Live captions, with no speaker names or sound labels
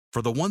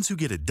For the ones who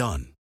get it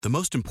done, the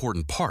most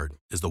important part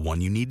is the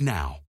one you need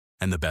now.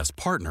 And the best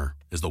partner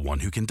is the one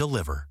who can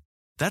deliver.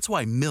 That's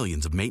why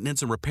millions of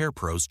maintenance and repair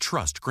pros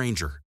trust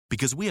Grainger,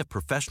 because we have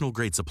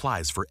professional-grade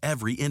supplies for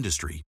every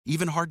industry,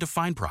 even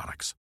hard-to-find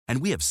products. And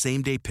we have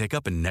same-day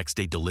pickup and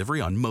next-day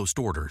delivery on most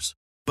orders.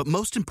 But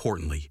most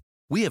importantly,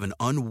 we have an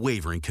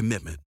unwavering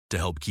commitment to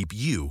help keep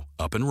you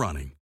up and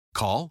running.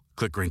 Call,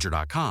 click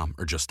Grainger.com,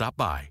 or just stop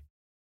by.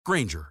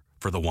 Grainger,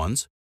 for the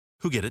ones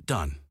who get it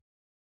done.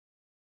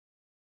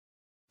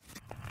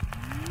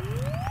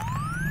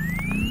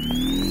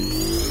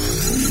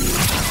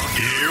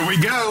 Here we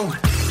go.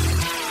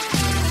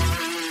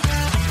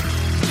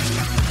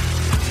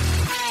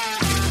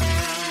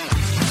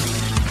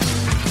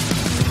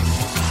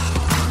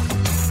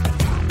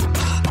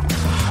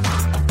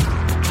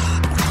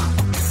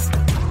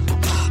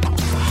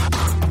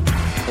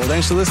 Well,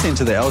 thanks for listening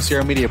to the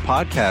LCR Media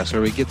Podcast,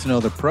 where we get to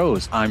know the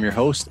pros. I'm your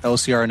host,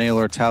 LCR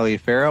Naylor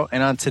Taliaferro,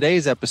 and on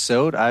today's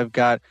episode, I've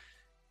got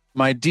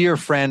my dear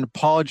friend,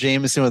 Paul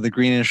Jameson with the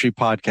Green Industry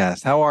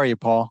Podcast. How are you,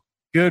 Paul?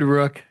 Good,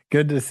 Rook.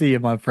 Good to see you,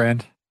 my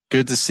friend.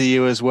 Good to see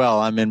you as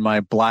well. I'm in my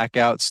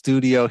blackout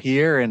studio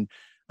here, and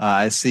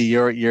I see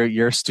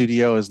your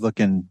studio is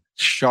looking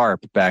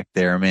sharp back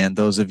there, man.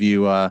 Those of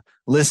you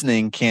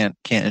listening can't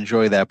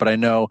enjoy that, but I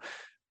know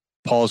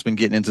Paul's been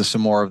getting into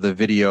some more of the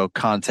video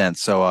content.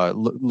 So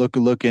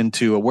look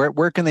into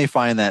where can they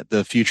find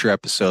the future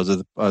episodes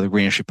of the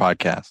Green Industry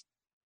Podcast?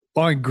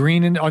 On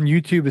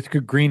YouTube, it's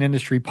good Green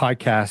Industry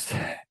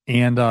Podcast.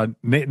 And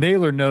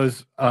Naylor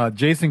knows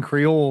Jason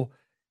Creole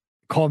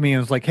called me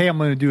and was like, "Hey, I'm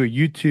going to do a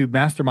YouTube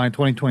Mastermind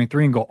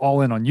 2023 and go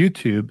all in on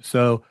YouTube."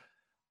 So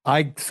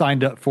I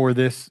signed up for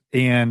this,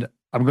 and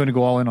I'm going to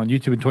go all in on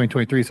YouTube in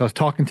 2023. So I was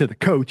talking to the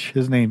coach.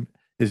 His name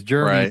is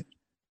Jeremy, right,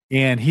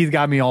 and he's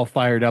got me all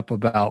fired up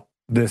about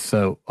this.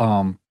 So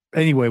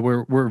anyway,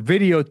 we're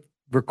video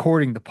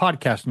recording the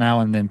podcast now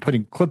and then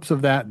putting clips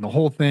of that and the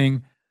whole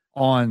thing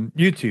on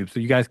YouTube so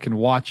you guys can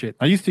watch it.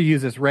 I used to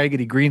use this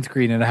raggedy green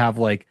screen and have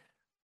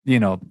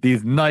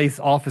these nice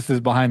offices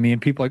behind me, and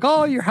people like,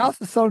 "Oh, your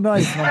house is so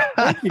nice." And I'm like,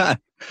 "Thank you."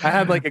 I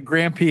had like a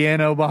grand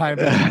piano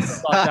behind me. I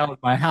thought that was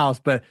my house,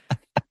 but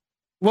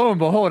lo and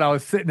behold, I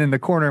was sitting in the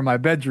corner of my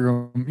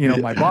bedroom,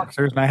 my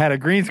boxers, and I had a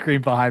green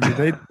screen behind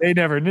me. They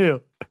never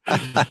knew.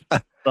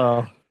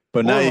 But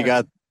now you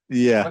got.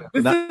 Yeah.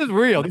 This is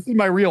real. This is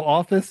my real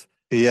office.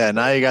 Yeah.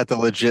 Now you got the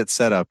legit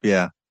setup.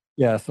 Yeah.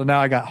 Yeah. So now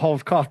I got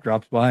Hall's cough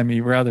drops behind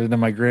me rather than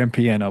my grand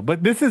piano.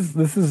 But this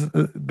is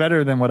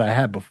better than what I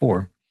had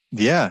before.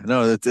 Yeah.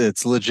 No,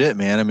 it's legit,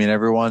 man. I mean,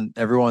 everyone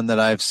that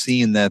I've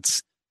seen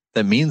that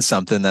means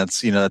something,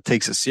 that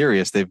takes it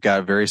serious. They've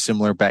got very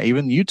similar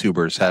even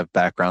YouTubers have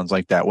backgrounds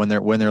like that when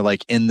they're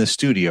like in the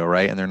studio,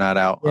 right? And they're not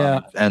out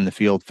in the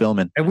field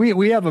filming. And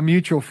we have a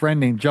mutual friend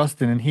named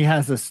Justin, and he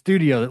has a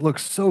studio that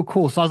looks so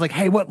cool. So I was like,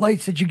 "Hey, what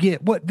lights did you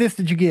get? What this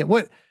did you get?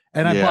 What?"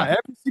 And I bought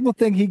every single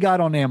thing he got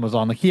on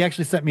Amazon. Like, he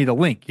actually sent me the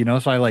link,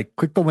 so I like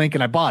clicked the link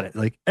and I bought it,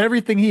 like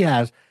everything he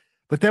has.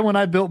 But then when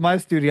I built my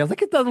studio, I was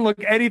like, it doesn't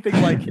look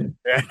anything like it.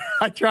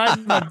 I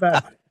tried my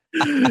best.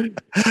 He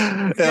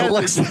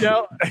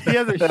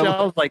has a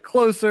shelf like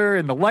closer,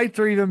 and the lights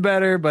are even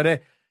better.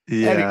 But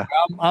anyway,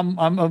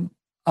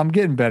 I'm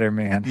getting better,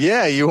 man.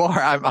 Yeah, you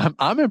are.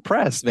 I'm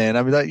impressed, man.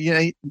 I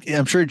mean,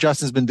 I'm sure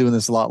Justin's been doing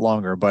this a lot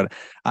longer, but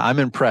I'm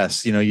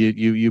impressed.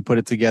 You put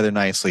it together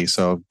nicely.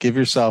 So give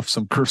yourself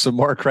some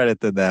more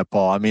credit than that,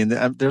 Paul. I mean,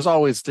 there's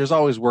always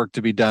work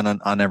to be done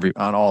on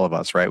all of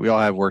us, right? We all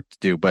have work to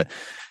do, but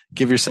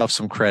give yourself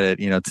some credit,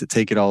 to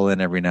take it all in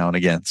every now and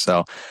again.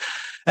 So.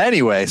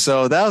 Anyway,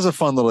 so that was a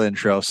fun little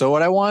intro. So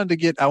what I wanted to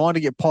get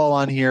Paul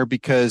on here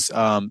because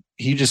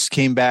he just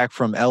came back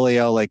from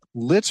LAL like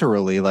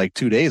literally like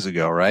 2 days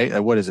ago,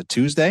 right? What is it,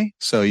 Tuesday?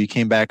 So you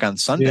came back on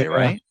Sunday,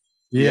 right?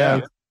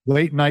 Yeah.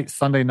 Late night,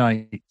 Sunday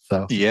night.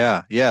 So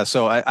yeah.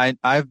 So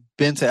I've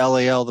been to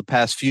LAL the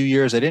past few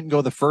years. I didn't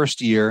go the first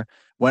year,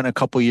 went a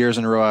couple years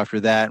in a row after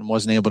that, and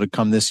wasn't able to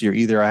come this year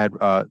either. I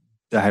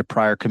had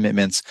prior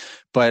commitments,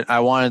 but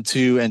I wanted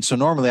to. And so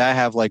normally I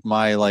have like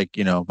my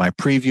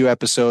preview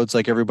episodes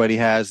like everybody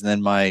has, and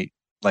then my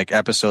like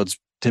episodes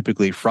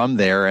typically from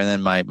there, and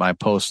then my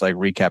post like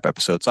recap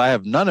episodes. So I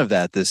have none of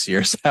that this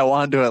year. So I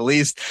wanted to at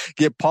least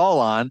get Paul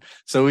on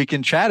so we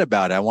can chat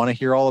about it. I want to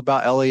hear all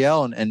about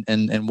LAL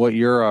and what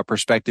your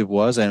perspective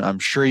was. And I'm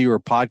sure you were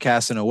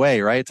podcasting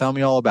away, right? Tell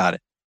me all about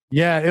it.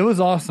 Yeah, it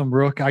was awesome,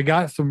 Brooke. I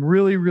got some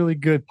really, really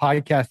good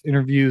podcast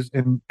interviews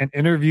and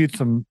interviewed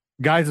some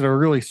guys that are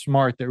really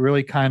smart that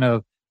really kind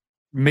of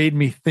made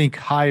me think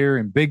higher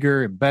and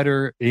bigger and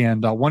better.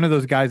 And one of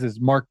those guys is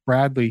Mark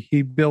Bradley.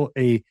 He built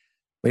a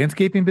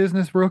landscaping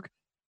business, Brooke,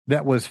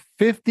 that was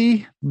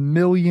 $50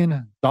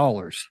 million.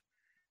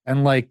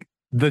 And like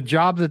the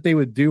jobs that they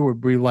would do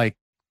would be like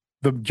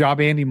the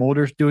job Andy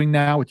Mulder's doing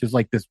now, which is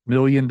like this $1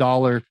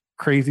 million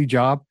crazy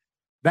job.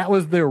 That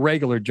was their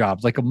regular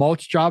jobs, like a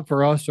mulch job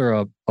for us,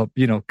 or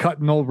a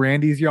cutting old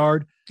Randy's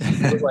yard.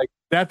 Like,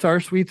 that's our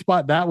sweet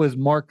spot. That was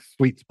Mark's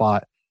sweet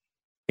spot.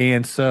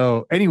 And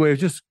so anyway, it was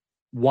just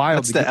wild.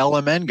 That's the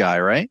LMN guy,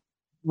 right?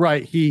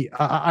 Right.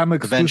 I'm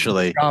exclusive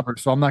Eventually. with Jobber,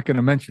 so I'm not going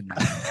to mention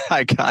that.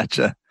 I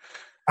gotcha.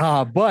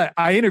 But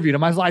I interviewed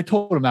him. I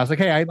told him, I was like,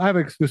 hey, I have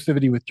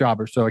exclusivity with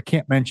Jobber, so I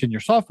can't mention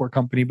your software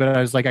company, but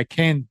I was like, I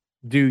can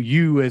do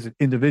you as an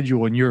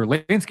individual in your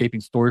landscaping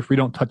story if we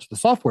don't touch the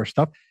software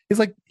stuff. He's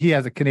like, he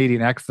has a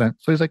Canadian accent.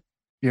 So he's like,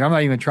 I'm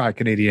not even trying a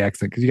Canadian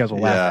accent because you guys will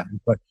laugh at me.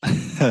 But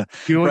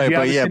you have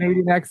a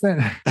Canadian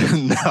accent?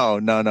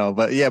 No.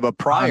 But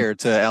prior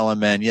to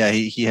LMN,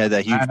 he had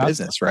that huge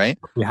business, right?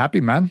 You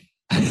happy, man?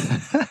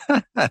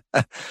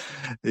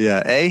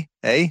 Yeah.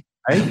 Hey.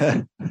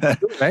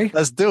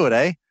 Let's do it,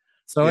 eh?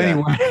 So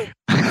anyway,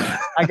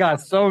 I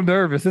got so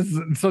nervous.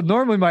 So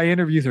normally my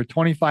interviews are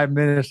 25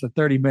 minutes to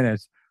 30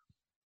 minutes.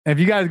 And if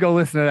you guys go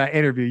listen to that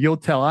interview, you'll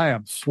tell I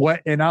am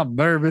sweating. I'm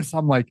nervous.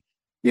 I'm like,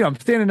 I'm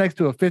standing next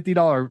to a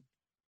 $50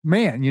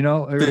 man,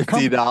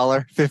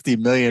 $50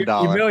 million.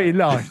 $50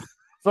 million.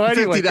 So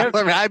anyway,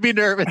 $50, I'd be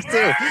nervous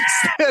too.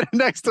 Standing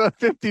next to a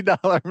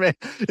 $50 man.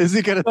 Is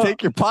he going to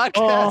take your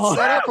podcast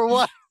set up or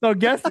what? So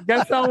guess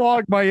how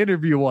long my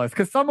interview was?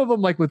 Because some of them,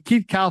 like with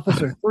Keith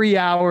Kalfas, are 3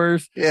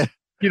 hours. Yeah.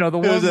 The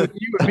one with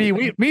you and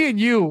me and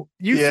you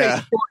say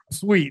short and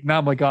sweet. And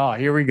I'm like,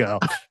 here we go.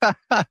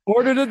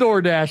 Order the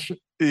DoorDash.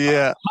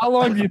 Yeah. How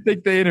long do you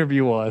think the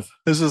interview was?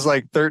 This was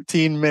like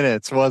 13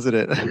 minutes, wasn't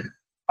it?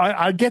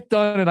 I get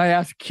done and I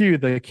asked Q,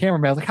 the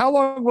cameraman, I was like, how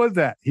long was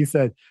that? He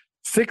said,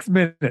 6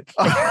 minutes.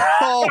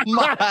 Oh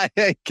my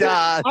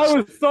God. I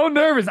was so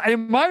nervous.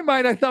 In my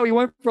mind, I thought we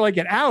went for like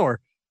an hour.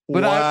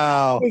 But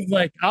wow.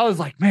 I was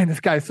like, man, this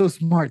guy's so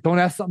smart. Don't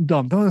ask something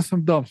dumb. Don't ask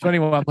something dumb. So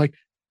anyway, I'm like,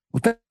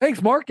 well,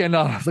 thanks, Mark. And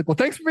I was like, well,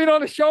 thanks for being on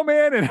the show,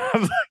 man. And I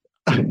was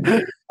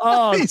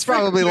like, he's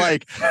probably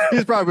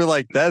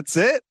like, that's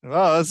it.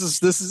 Oh,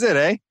 this is it,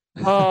 eh?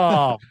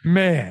 Oh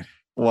man.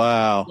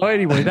 Wow. So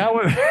anyway, that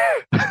was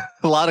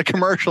a lot of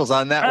commercials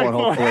on that one,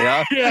 hopefully,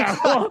 huh?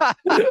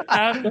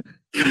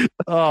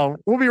 Yeah.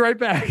 We'll be right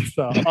back.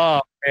 So,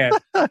 man.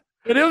 But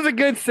it was a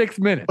good 6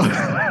 minutes.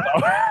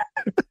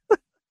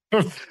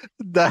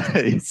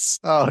 Nice.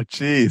 Oh,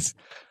 geez.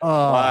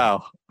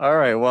 Wow. All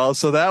right. Well,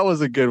 so that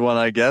was a good one,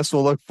 I guess.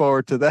 We'll look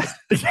forward to that.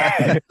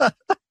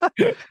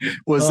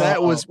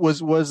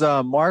 Was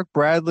Mark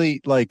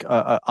Bradley like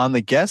on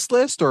the guest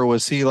list, or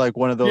was he like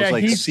one of those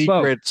like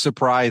secret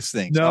surprise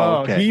things?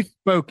 No, he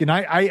spoke, and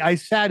I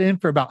sat in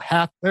for about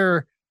half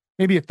or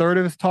maybe a third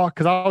of his talk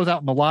because I was out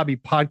in the lobby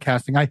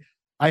podcasting.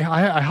 I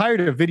hired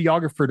a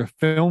videographer to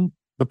film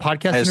the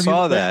podcast. I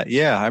saw that.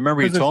 Yeah, I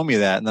remember you told me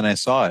that, and then I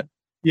saw it.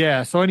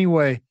 Yeah. So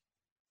anyway,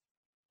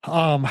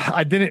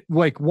 I didn't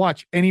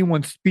watch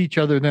anyone's speech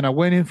other than I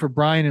went in for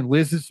Brian and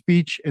Liz's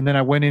speech, and then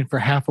I went in for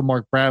half of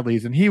Mark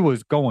Bradley's, and he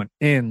was going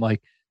in.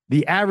 Like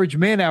the average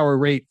man hour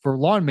rate for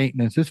lawn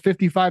maintenance is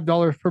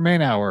 $55 per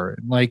man hour,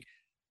 and like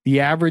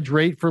the average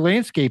rate for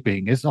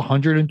landscaping is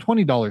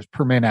 $120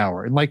 per man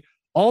hour, and like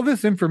all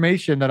this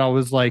information that I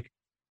was like,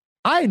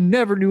 I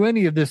never knew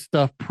any of this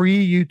stuff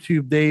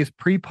pre-YouTube days,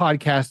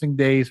 pre-podcasting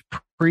days,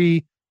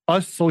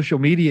 pre-us social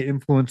media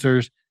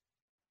influencers.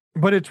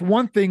 But it's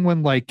one thing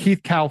when like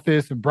Keith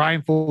Kalfas and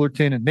Brian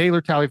Fullerton and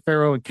Naylor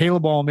Taliaferro and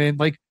Caleb Allman,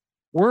 like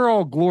we're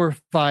all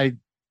glorified,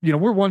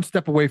 we're one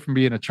step away from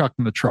being a chuck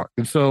in the truck.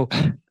 And so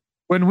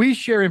when we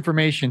share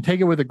information, take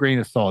it with a grain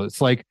of salt.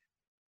 It's like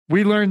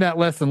we learned that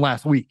lesson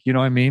last week. You know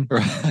what I mean?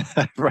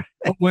 Right.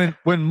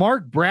 When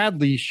Mark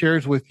Bradley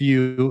shares with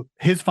you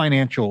his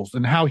financials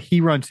and how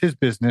he runs his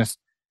business,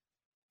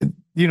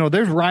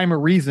 there's rhyme or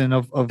reason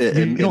of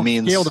it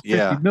means scale to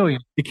 50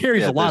 million. It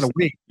carries a lot of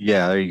weight.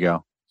 Yeah, there you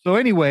go. So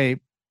anyway,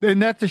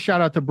 and that's a shout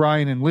out to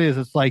Brian and Liz.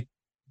 It's like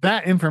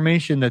that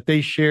information that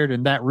they shared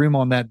in that room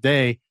on that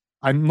day.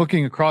 I'm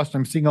looking across,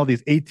 I'm seeing all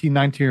these 18,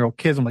 19-year-old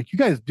kids. I'm like, you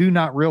guys do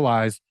not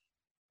realize,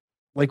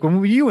 like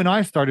when you and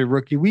I started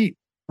Rookie, we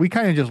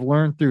kind of just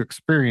learned through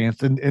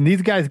experience. And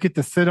these guys get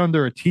to sit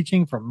under a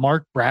teaching from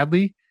Mark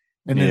Bradley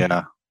and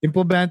then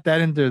implement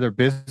that into their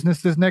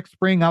businesses next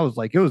spring. I was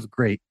like, it was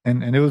great.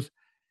 And it was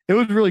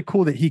really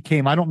cool that he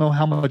came. I don't know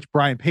how much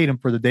Brian paid him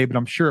for the day, but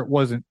I'm sure it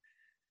wasn't.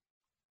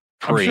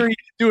 I'm sure he didn't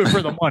do it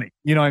for the money.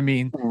 You know what I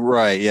mean?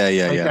 Right.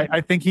 Yeah.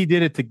 I think he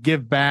did it to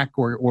give back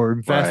or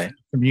invest in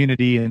the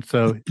community. And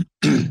so,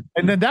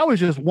 and then that was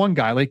just one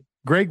guy. Like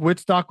Greg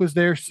Wittstock was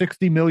there,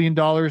 $60 million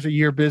a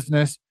year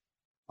business.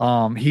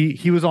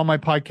 He was on my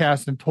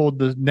podcast and told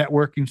the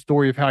networking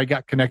story of how he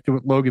got connected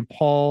with Logan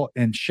Paul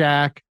and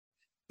Shaq.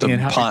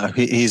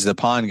 He's the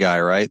pawn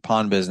guy, right?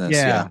 Pawn business.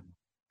 Yeah.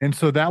 And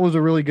so that was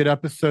a really good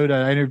episode.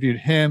 I interviewed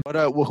him.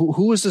 But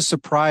who was the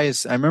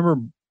surprise? I remember.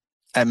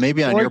 And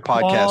maybe on your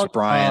podcast,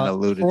 Brian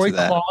alluded to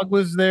that. Troy Clogg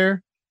was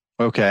there.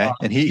 Okay.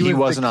 And he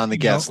wasn't on the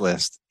guest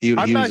list. He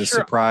was a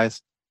surprise.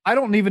 I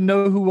don't even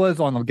know who was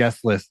on the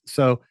guest list.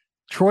 So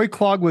Troy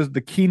Clogg was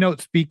the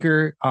keynote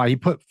speaker. He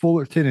put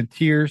Fullerton in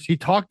tears. He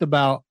talked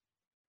about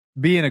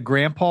being a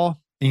grandpa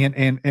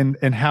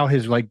and how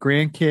his like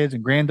grandkids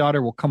and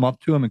granddaughter will come up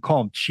to him and call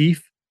him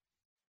chief,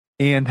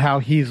 and how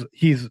he's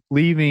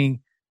leaving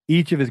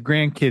each of his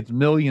grandkids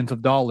millions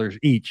of dollars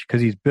each because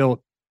he's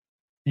built.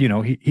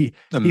 He's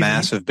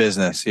massive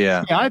business.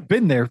 Yeah. I've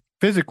been there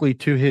physically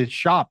to his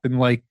shop, and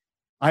like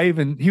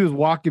he was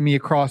walking me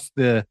across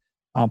the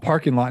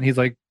parking lot, and he's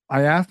like,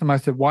 I asked him, I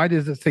said, why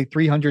does it say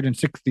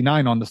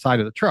 369 on the side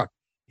of the truck?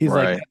 He's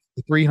like,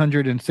 that's the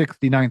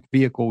 369th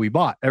vehicle we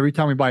bought. Every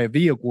time we buy a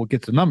vehicle, it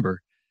gets a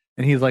number.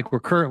 And he's like, we're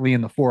currently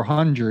in the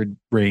 400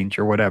 range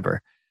or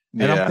whatever.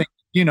 And I'm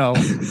thinking,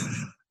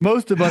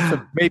 most of us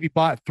have maybe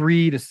bought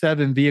 3 to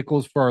 7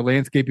 vehicles for our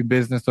landscaping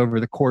business over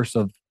the course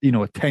of, a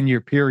 10-year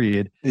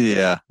period.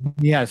 Yeah.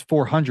 He has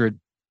 400.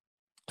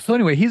 So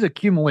anyway, he's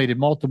accumulated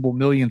multiple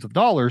millions of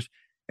dollars,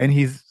 and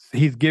he's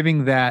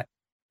giving that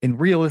in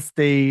real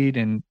estate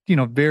and,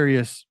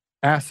 various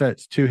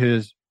assets to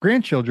his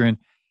grandchildren.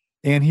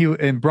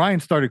 And Brian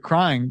started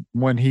crying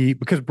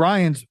because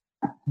Brian's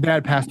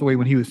dad passed away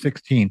when he was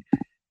 16.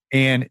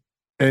 And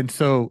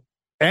so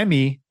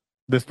Emmy,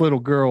 this little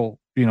girl,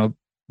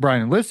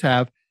 Brian and Liz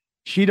have,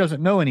 she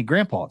doesn't know any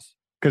grandpas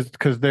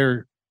because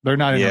they're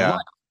not in her life.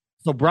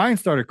 So Brian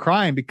started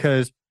crying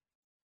because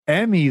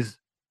Emmy's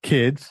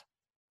kids,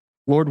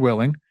 Lord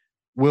willing,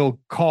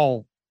 will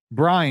call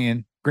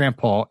Brian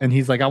grandpa, and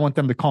he's like, I want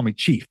them to call me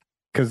chief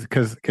because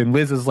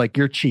Liz is like,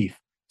 you're chief.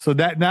 So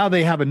that now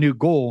they have a new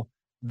goal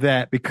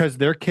that because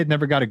their kid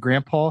never got a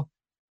grandpa,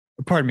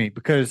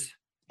 because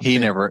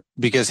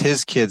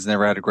his kids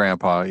never had a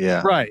grandpa.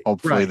 Yeah. Right.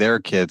 Hopefully their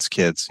kids.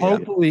 Yeah.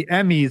 Hopefully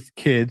Emmy's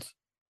kids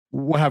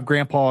will have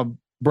grandpa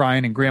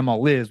Brian and grandma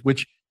Liz,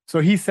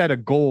 so he set a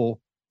goal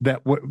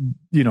that,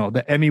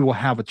 that Emmy will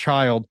have a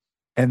child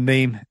and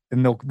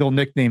they'll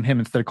nickname him,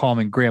 instead of calling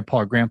him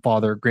grandpa,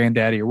 grandfather,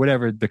 granddaddy, or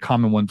whatever the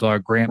common ones are,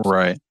 gramps.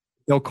 Right.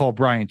 They'll call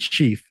Brian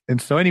chief.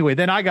 And so anyway,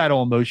 then I got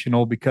all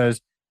emotional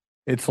because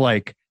it's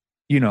like,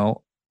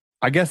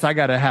 I guess I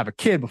got to have a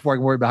kid before I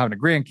can worry about having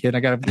a grandkid. I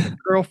got to get a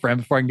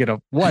girlfriend before I can get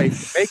a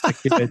wife to make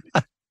a kid.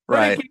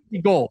 Right.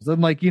 Goals. I'm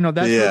like,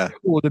 that's really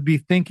cool to be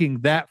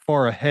thinking that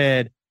far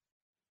ahead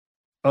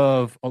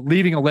of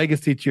leaving a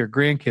legacy to your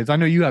grandkids. I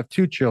know you have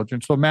 2 children.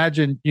 So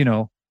imagine,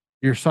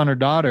 your son or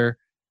daughter,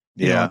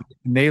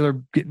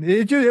 Naylor,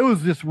 it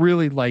was just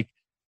really like,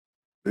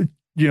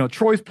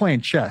 Troy's playing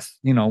chess,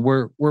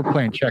 we're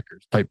playing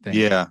checkers type thing.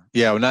 Yeah.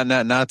 Yeah. Well,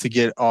 not to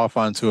get off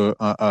onto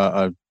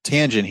a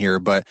tangent here,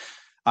 but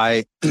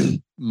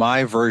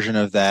my version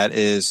of that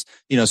is,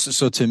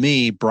 so to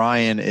me,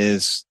 Brian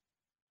is,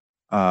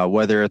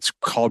 whether it's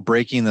called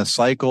breaking the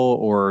cycle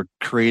or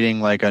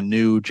creating like a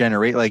new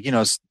generation,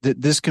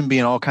 this can be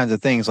in all kinds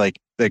of things, like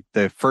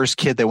the first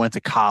kid that went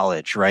to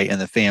college, right? In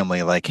the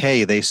family, like,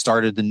 hey, they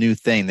started the new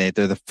thing. They're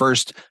the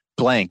first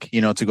blank,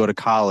 to go to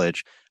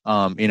college.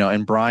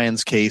 In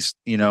Brian's case,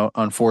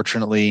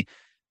 unfortunately,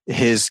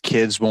 his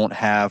kids won't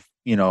have,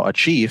 a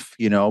chief,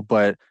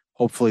 but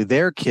hopefully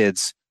their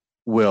kids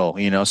will,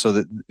 so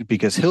that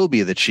because he'll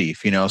be the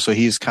chief, so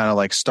he's kind of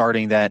like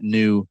starting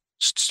anew,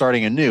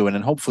 and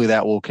then hopefully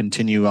that will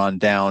continue on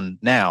down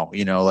now,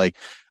 like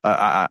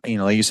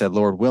you said,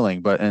 Lord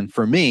willing. And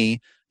for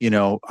me,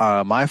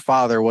 my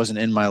father wasn't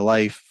in my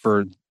life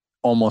for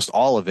almost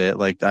all of it.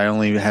 Like I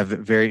only have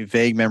very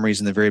vague memories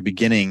in the very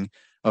beginning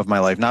of my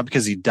life, not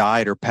because he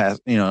died or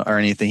passed, or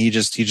anything. He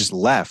just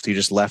left. He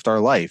just left our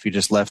life. He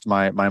just left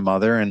my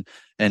mother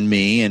and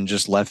me, and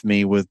just left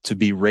me to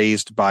be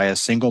raised by a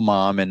single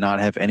mom and not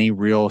have any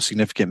real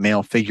significant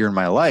male figure in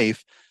my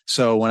life.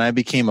 So when I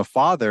became a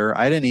father,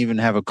 I didn't even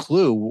have a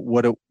clue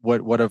what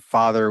a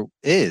father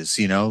is,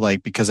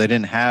 because I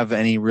didn't have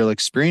any real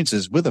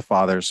experiences with a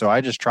father. So I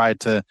just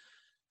tried to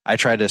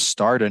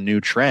start a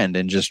new trend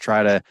and just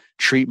try to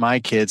treat my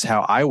kids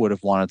how I would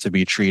have wanted to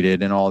be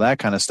treated and all that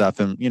kind of stuff.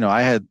 And,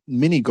 I had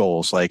many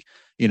goals, like,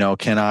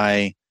 can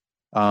I,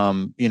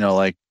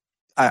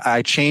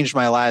 I changed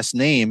my last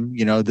name,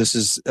 this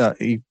is,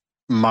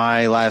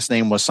 my last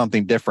name was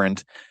something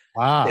different.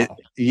 Wow.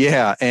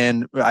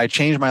 And I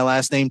changed my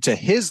last name to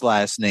his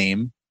last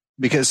name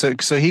because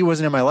so he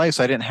wasn't in my life.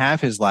 So I didn't have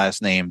his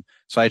last name.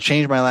 So I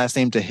changed my last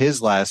name to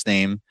his last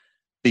name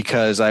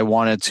because I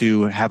wanted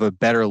to have a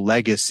better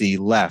legacy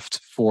left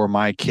for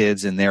my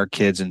kids and their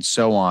kids and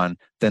so on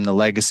than the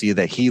legacy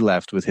that he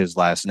left with his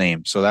last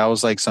name. So that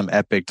was like some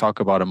epic, talk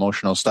about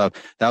emotional stuff.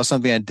 That was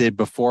something I did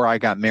before I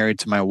got married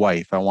to my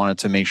wife. I wanted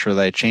to make sure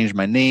that I changed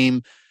my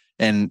name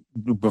and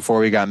before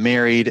we got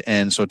married.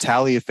 And so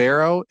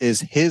Taliaferro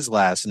is his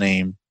last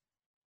name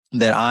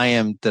that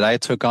I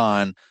took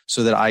on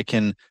so that I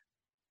can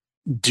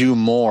do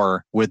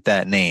more with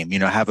that name,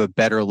 have a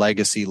better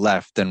legacy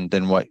left than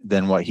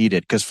what he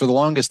did. Because for the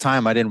longest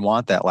time, I didn't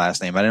want that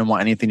last name. I didn't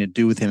want anything to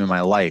do with him in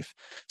my life.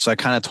 So I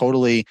kind of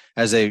totally,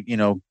 as I,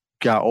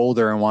 got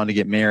older and wanted to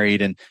get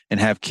married and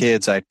have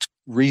kids, I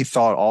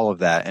rethought all of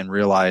that and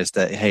realized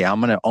that, hey, I'm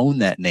going to own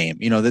that name.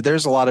 That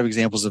there's a lot of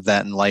examples of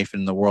that in life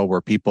in the world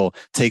where people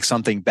take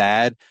something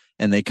bad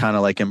and they kind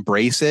of like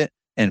embrace it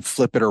and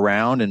flip it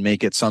around and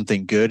make it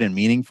something good and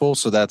meaningful.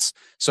 So that's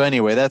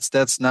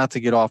not to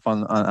get off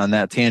on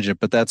that tangent,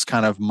 but that's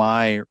kind of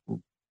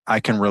I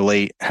can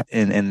relate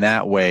in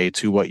that way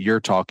to what you're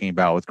talking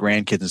about with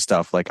grandkids and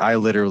stuff. Like I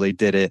literally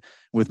did it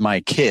with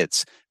my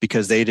kids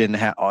because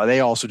they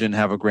also didn't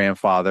have a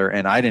grandfather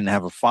and I didn't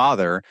have a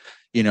father.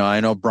 I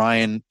know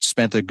Brian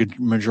spent a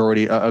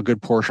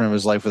good portion of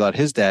his life without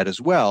his dad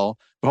as well,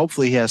 but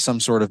hopefully he has some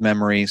sort of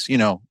memories,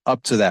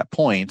 up to that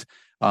point.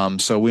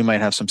 So we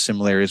might have some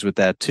similarities with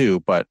that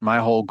too. But my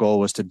whole goal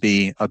was to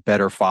be a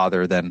better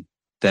father than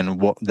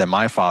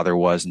my father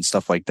was and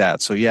stuff like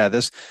that. So yeah,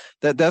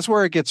 that's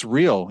where it gets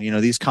real.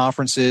 These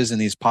conferences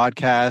and these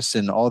podcasts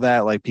and all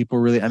that, like people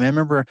really, I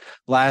remember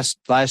last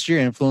year,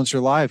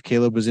 Influencer Live,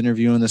 Caleb was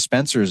interviewing the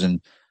Spencers,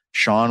 and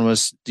Sean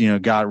was,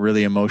 got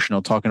really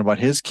emotional talking about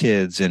his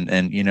kids and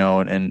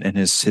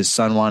his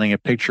son wanting a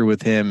picture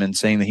with him and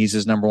saying that he's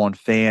his number one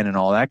fan and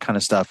all that kind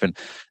of stuff. And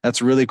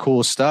that's really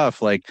cool stuff.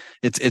 Like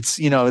it's,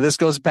 this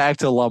goes back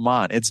to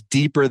Lamont. It's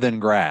deeper than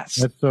grass.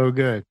 That's so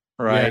good.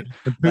 Right.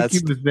 Yeah,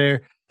 Pookie was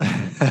there.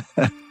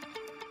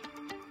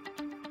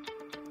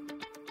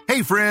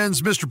 Hey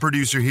friends, Mr.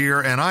 Producer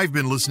here, and I've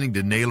been listening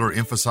to Naylor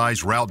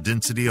emphasize route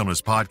density on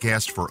his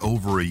podcast for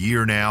over a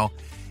year now.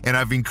 And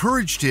I've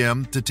encouraged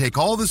him to take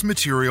all this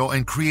material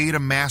and create a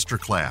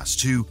masterclass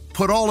to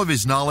put all of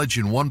his knowledge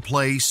in one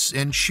place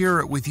and share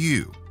it with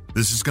you.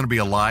 This is going to be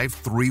a live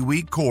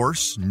 3-week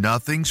course.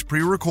 Nothing's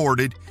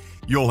pre-recorded.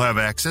 You'll have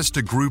access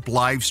to group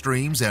live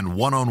streams and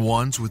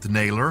one-on-ones with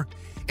Naylor.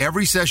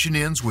 Every session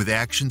ends with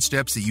action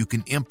steps that you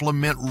can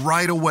implement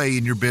right away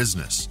in your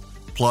business.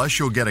 Plus,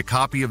 you'll get a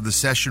copy of the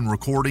session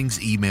recordings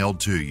emailed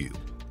to you.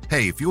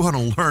 Hey, if you want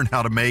to learn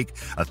how to make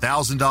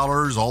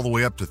 $1,000 all the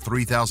way up to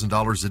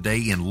 $3,000 a day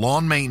in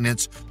lawn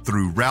maintenance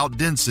through route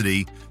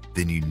density,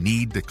 then you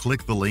need to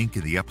click the link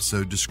in the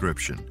episode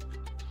description.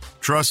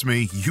 Trust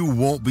me, you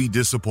won't be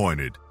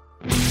disappointed.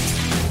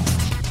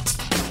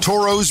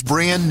 Toro's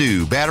brand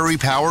new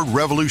battery-powered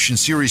Revolution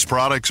Series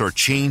products are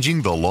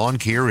changing the lawn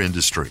care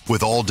industry.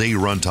 With all-day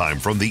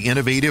runtime from the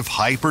innovative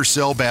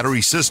HyperCell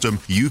battery system,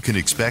 you can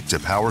expect to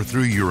power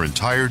through your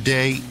entire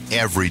day,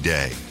 every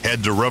day.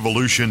 Head to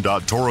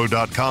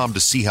revolution.toro.com to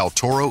see how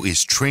Toro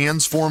is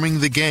transforming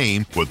the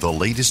game with the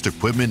latest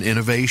equipment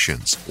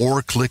innovations,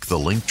 or click the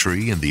link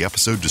tree in the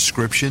episode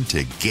description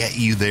to get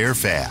you there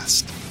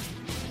fast.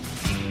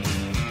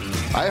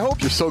 I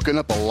hope you're soaking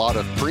up a lot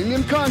of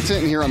premium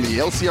content here on the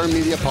LCR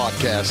Media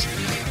Podcast.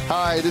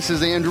 Hi, this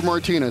is Andrew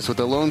Martinez with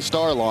the Lone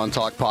Star Lawn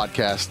Talk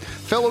Podcast,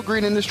 fellow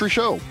green industry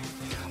show.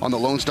 On the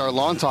Lone Star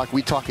Lawn Talk,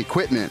 we talk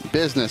equipment,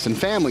 business, and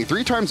family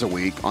 3 times a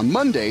week on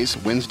Mondays,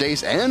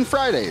 Wednesdays, and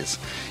Fridays.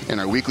 In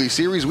our weekly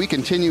series, we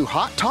continue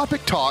hot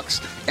topic talks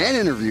and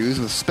interviews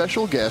with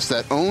special guests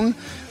that own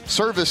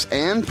service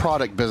and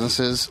product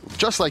businesses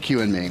just like you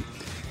and me.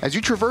 As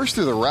you traverse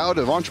through the route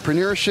of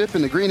entrepreneurship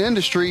in the green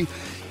industry,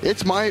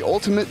 it's my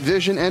ultimate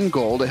vision and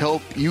goal to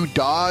help you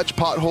dodge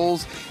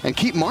potholes and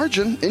keep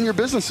margin in your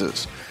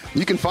businesses.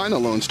 You can find the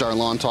Lone Star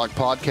Lawn Talk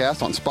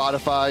podcast on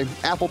Spotify,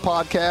 Apple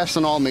Podcasts,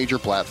 and all major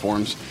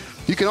platforms.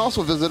 You can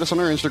also visit us on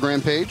our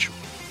Instagram page.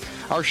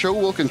 Our show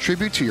will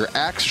contribute to your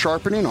axe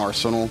sharpening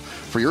arsenal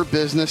for your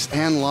business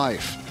and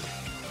life.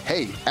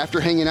 Hey,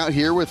 after hanging out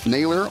here with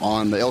Naylor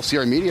on the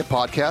LCR Media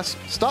Podcast,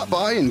 stop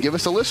by and give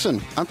us a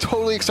listen. I'm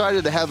totally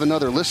excited to have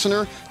another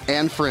listener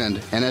and friend.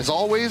 And as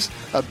always,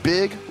 a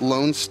big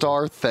Lone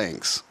Star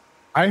thanks.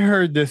 I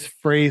heard this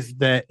phrase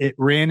that it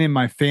ran in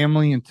my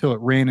family until it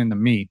ran into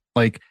me.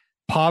 Like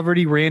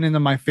poverty ran into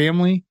my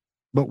family,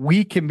 but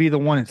we can be the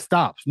one that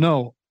stops.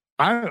 No,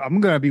 I'm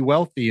going to be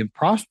wealthy and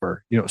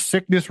prosper.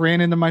 Sickness ran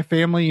into my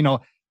family.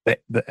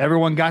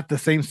 Everyone got the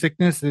same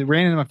sickness. It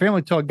ran into my family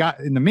until it got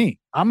into me.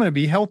 I'm going to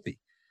be healthy,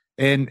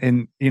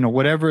 and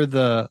whatever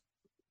the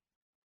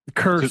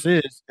curse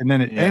is, and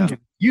then it ends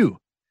with you.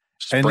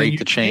 Just break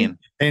the chain,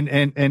 and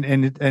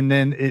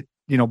then it.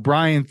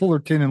 Brian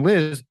Fullerton and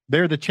Liz,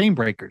 they're the chain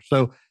breakers.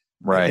 So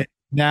right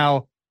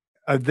now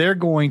they're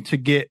going to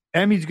get.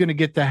 Emmy's going to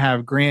get to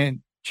have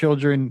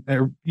grandchildren.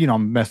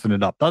 I'm messing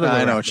it up.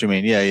 I know what you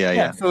mean.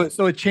 Yeah.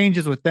 So it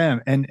changes with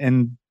them,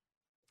 and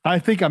I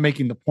think I'm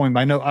making the point.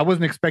 I know I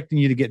wasn't expecting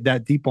you to get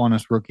that deep on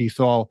us, rookie.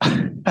 So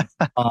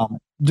I'll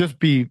just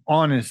be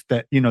honest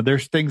that,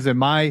 there's things in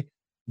my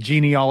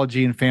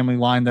genealogy and family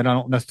line that I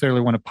don't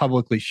necessarily want to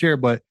publicly share,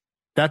 but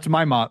that's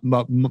my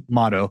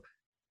motto.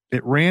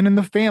 It ran in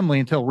the family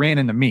until it ran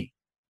into me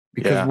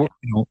because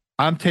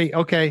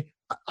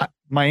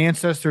my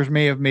ancestors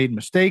may have made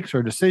mistakes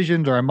or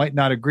decisions, or I might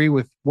not agree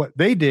with what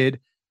they did,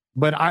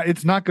 but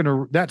it's not going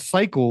to, that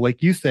cycle,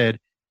 like you said,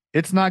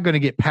 it's not going to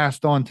get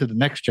passed on to the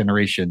next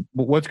generation.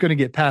 But what's going to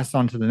get passed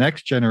on to the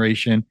next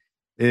generation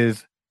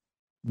is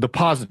the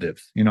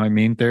positives. You know what I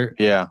mean? There's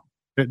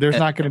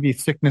not going to be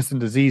sickness and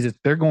disease.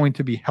 They're going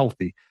to be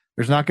healthy.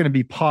 There's not going to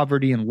be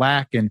poverty and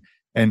lack and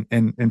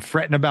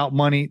fretting about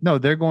money. No,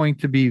 they're going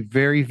to be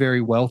very,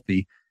 very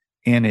wealthy.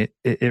 And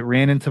it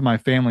ran into my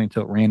family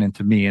until it ran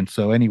into me. And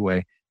so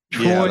anyway,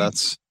 Troy,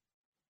 that's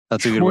a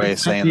good way of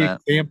saying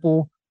that.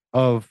 Example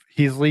of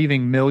he's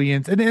leaving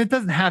millions, and it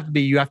doesn't have to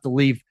be you have to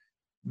leave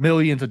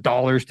millions of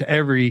dollars to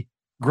every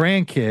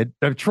grandkid.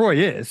 Troy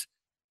is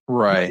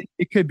right.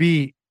 It could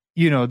be,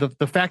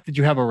 the fact that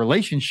you have a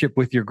relationship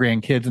with your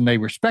grandkids and they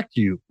respect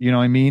you. You know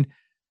what I mean?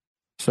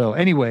 So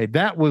anyway,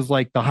 that was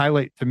like the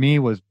highlight to me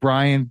was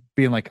Brian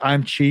being like,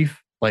 I'm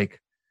chief. Like,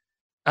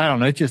 I don't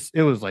know.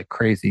 It was like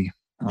crazy.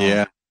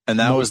 Yeah. And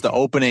that was the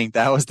opening.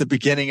 That was the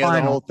beginning of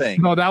the whole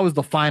thing. No, that was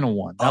the final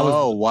one.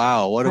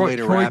 Wow. What a way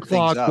to wrap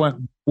things up.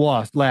 Went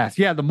last.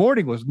 Yeah, the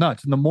morning was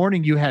nuts. In the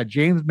morning, you had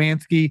James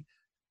Mansky,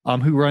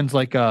 who runs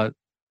like I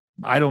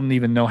don't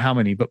even know how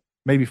many, but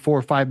maybe $4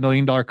 or $5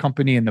 million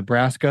company in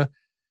Nebraska.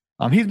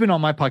 He's been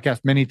on my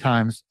podcast many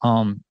times.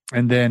 And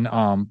then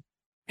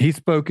he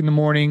spoke in the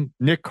morning.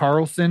 Nick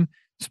Carlson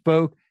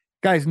spoke.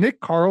 Guys, Nick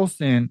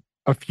Carlson,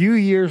 a few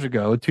years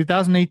ago,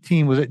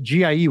 2018, was at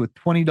GIE with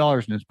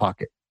 $20 in his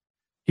pocket.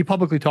 He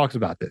publicly talks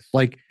about this.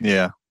 Like,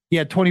 yeah, he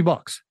had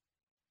 $20.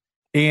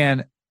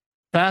 And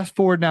fast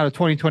forward now to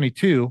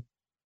 2022,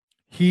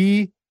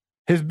 his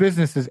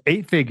business is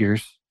 8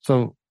 figures.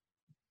 So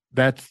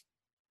that's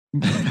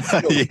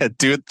yeah,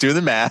 do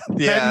the math.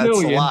 Yeah,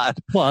 that's a lot.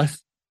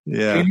 Plus.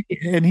 Yeah.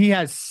 And he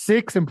has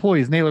 6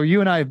 employees. Naylor,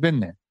 you and I have been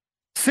there.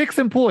 6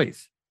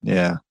 employees.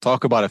 Yeah.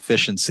 Talk about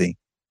efficiency.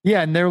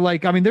 Yeah. And they're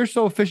like, I mean, they're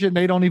so efficient,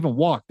 they don't even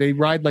walk. They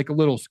ride like a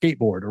little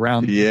skateboard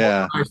around.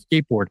 Yeah.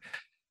 Skateboard.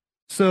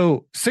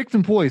 So 6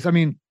 employees. I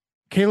mean,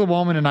 Caleb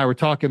Allman and I were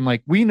talking,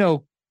 like, we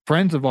know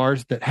friends of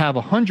ours that have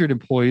 100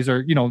 employees,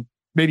 or,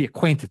 maybe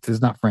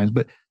acquaintances, not friends,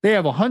 but they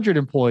have 100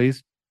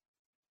 employees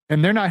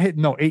and they're not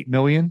hitting 8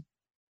 million,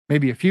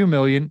 maybe a few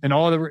million. And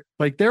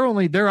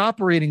they're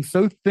operating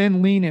so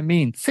thin, lean, and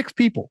mean. 6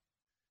 people.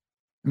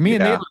 Me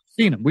and Nate have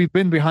seen them. We've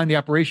been behind the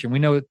operation. We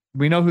know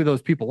who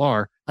those people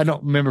are. I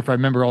don't remember if I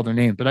remember all their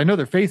names, but I know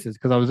their faces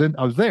because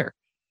I was there.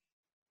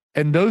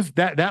 And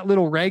that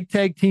little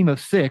ragtag team of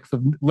 6,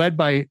 led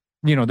by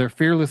their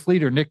fearless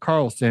leader Nick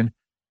Carlson,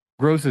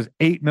 grosses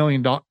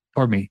 $8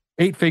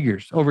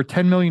 figures, over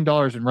 $10 million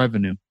in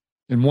revenue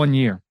in 1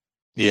 year.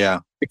 Yeah,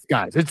 6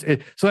 guys.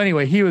 So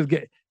anyway, he was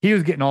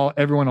getting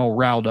everyone all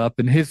riled up,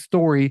 and his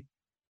story,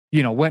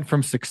 went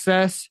from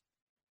success,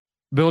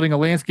 building a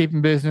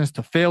landscaping business,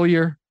 to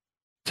failure,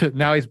 to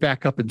now he's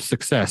back up in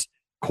success.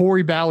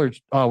 Corey Ballard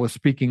was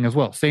speaking as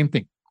well. Same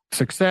thing,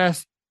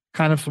 success.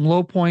 Kind of some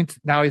low points.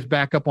 Now he's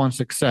back up on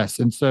success.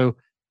 And so,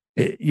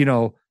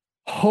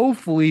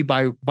 hopefully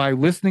by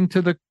listening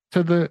to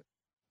the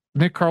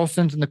Nick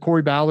Carlsons and the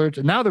Corey Ballards,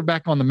 and now they're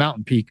back on the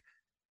mountain peak.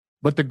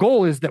 But the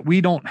goal is that we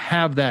don't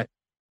have that.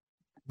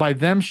 By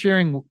them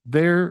sharing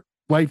their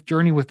life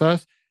journey with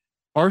us,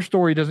 our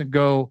story doesn't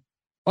go,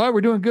 oh,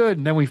 we're doing good,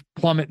 and then we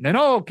plummet, and then,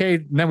 oh, okay,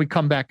 and then we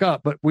come back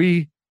up. But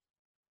we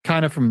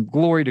kind of from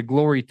glory to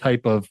glory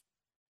type of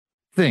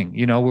thing,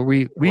 where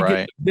we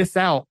get this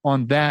out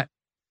on that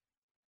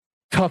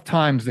tough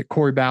times that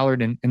Corey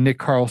Ballard and Nick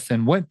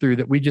Carlson went through,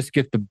 that we just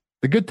get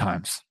the good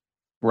times.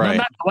 Right.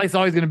 Not life's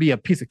always going to be a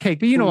piece of cake,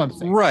 but you know what I'm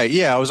saying. Right.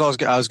 Yeah. I was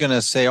going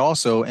to say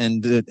also,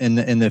 and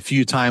in the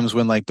few times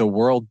when like the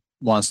world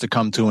wants to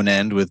come to an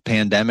end with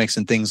pandemics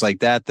and things like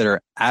that are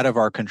out of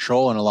our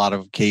control in a lot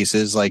of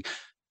cases, like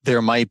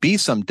there might be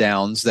some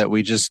downs that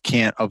we just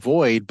can't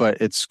avoid, but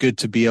it's good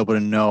to be able to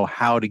know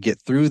how to get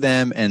through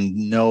them, and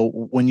know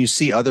when you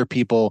see other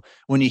people,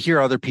 when you hear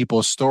other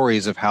people's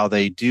stories of how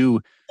they do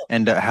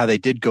and how they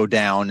did go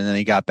down and then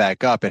they got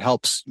back up, it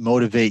helps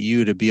motivate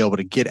you to be able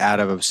to get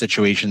out of a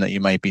situation that you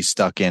might be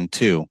stuck in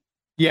too.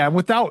 Yeah. And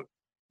without,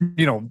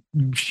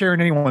 sharing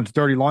anyone's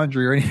dirty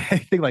laundry or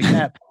anything like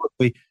that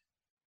publicly,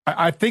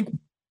 I think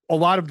a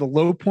lot of the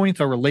low points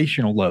are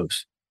relational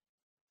lows,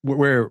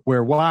 where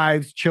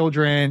wives,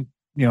 children,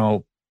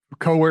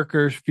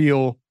 coworkers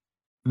feel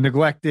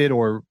neglected,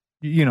 or,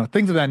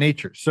 things of that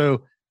nature.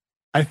 So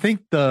I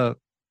think the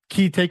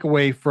key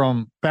takeaway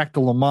from back to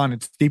Lamont,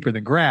 it's deeper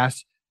than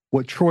grass,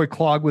 what Troy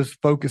Clogg was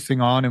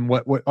focusing on, and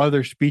what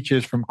other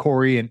speeches from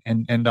Corey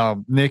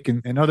and Nick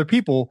and other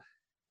people,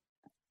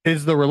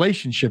 is the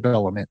relationship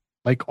element.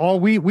 Like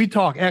we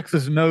talk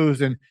X's and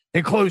O's and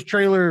enclosed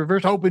trailer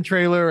versus open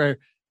trailer, or,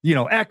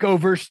 Echo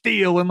versus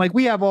steel. And like,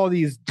 we have all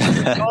these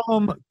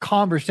dumb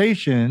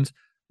conversations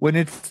when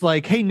it's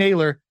like, hey,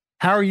 Naylor,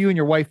 how are you and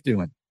your wife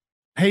doing?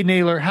 Hey,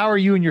 Naylor, how are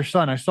you and your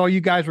son? I saw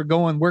you guys were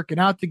working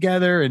out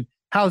together, and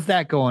how's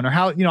that going? Or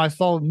how, I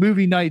saw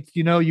movie nights,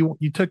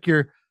 you took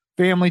your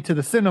family to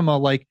the cinema.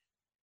 Like,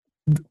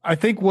 I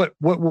think what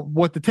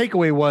the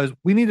takeaway was,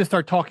 we need to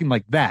start talking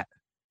like that.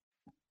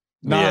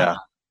 Not,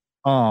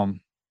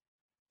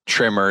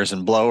 trimmers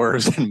and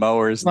blowers and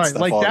mowers and right,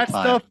 stuff. Like all that the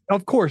time. stuff,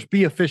 of course,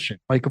 be efficient.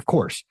 Like, of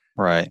course.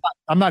 Right.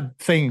 I'm not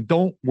saying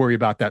don't worry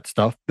about that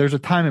stuff. There's a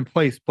time and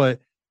place,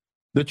 but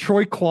the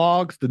Troy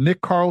Cloggs, the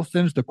Nick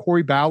Carlsons, the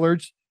Corey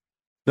Ballards,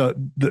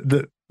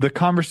 the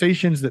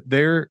conversations that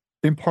they're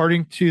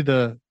imparting to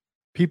the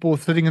people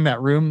sitting in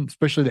that room,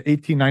 especially the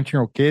 18,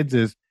 19-year-old kids,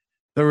 is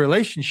the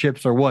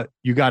relationships are what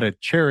you got to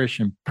cherish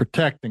and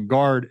protect and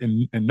guard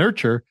and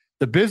nurture.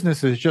 The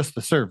business is just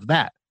to serve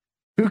that.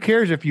 Who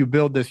cares if you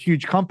build this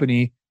huge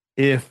company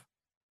if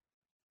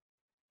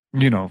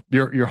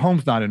your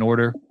home's not in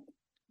order?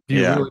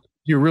 Do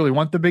you really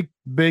want the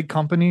big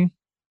company?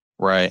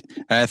 Right.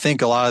 And I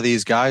think a lot of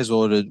these guys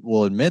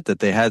will admit that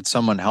they had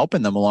someone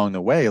helping them along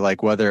the way,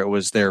 like whether it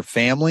was their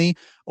family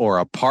or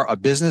a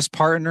business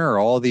partner or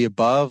all the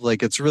above.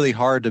 Like, it's really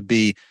hard to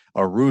be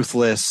a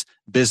ruthless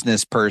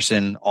business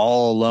person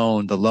all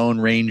alone, the Lone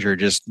Ranger,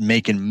 just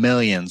making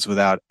millions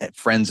without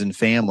friends and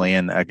family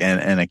and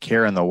a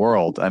care in the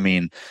world. I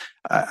mean,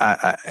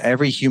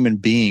 every human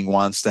being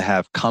wants to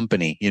have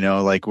company,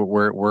 like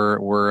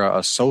we're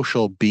a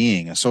social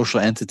being, a social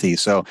entity.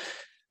 So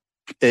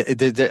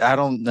I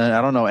don't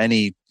know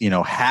any,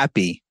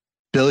 happy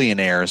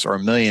billionaires or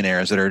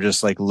millionaires that are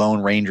just like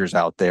Lone Rangers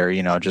out there,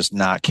 just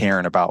not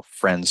caring about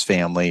friends,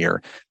 family,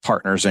 or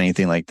partners or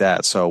anything like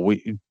that. So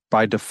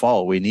by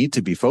default, we need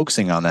to be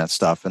focusing on that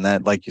stuff. And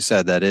that, like you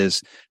said, that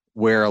is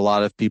where a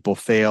lot of people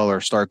fail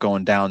or start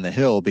going down the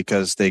hill,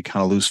 because they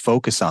kind of lose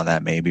focus on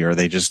that maybe, or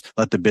they just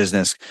let the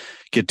business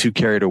get too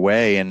carried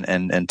away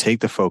and take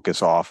the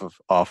focus off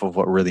of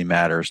what really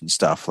matters and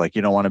stuff. Like,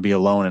 you don't want to be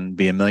alone and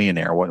be a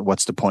millionaire.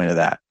 What's the point of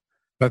that?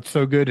 That's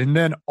so good. And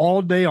then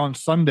all day on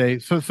Sunday.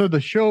 So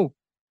the show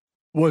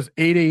was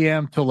 8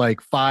 a.m. to like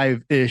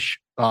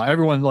 5-ish.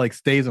 Everyone like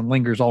stays and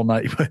lingers all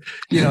night, but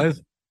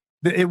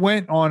it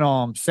went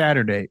on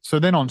Saturday. So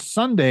then on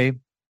Sunday,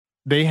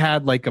 they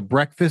had like a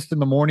breakfast in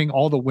the morning.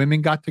 All the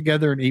women got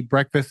together and ate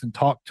breakfast and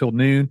talked till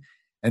noon.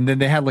 And then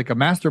they had like a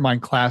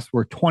mastermind class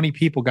where 20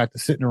 people got to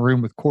sit in a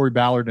room with Corey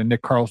Ballard and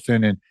Nick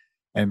Carlson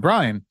and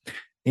Brian.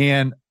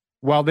 And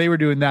while they were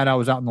doing that, I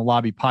was out in the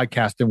lobby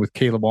podcasting with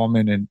Caleb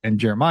Allman and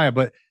Jeremiah.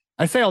 But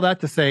I say all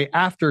that to say,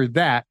 after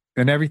that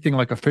and everything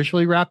like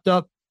officially wrapped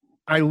up,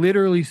 I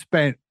literally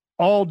spent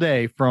all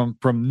day from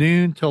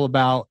noon till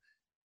about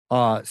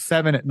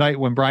 7 at night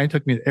when Brian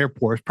took me to the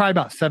airport. It's probably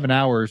about 7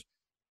 hours.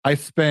 I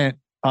spent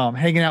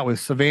hanging out with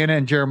Savannah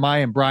and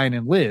Jeremiah and Brian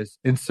and Liz.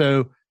 And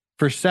so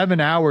for 7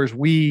 hours,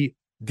 we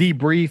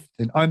debriefed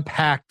and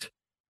unpacked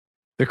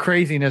the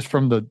craziness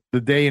from the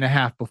day and a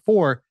half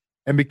before.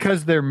 And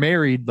because they're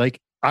married,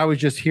 like I was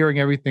just hearing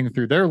everything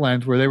through their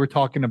lens, where they were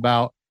talking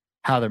about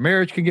how their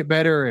marriage can get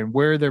better and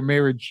where their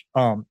marriage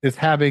is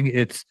having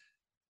its,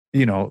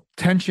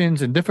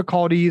 tensions and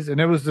difficulties.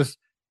 And it was this,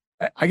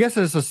 I guess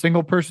as a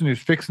single person who's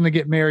fixing to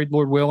get married,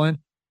 Lord willing,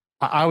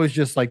 I was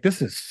just like,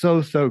 this is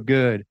so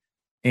good.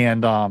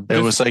 And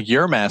it was like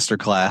your master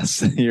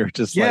class. You're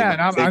just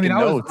I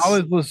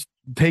was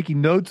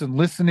taking notes and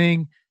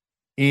listening.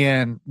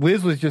 And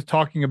Liz was just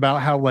talking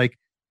about how like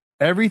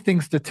everything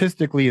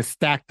statistically is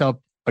stacked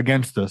up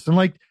against us. And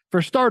like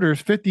for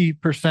starters,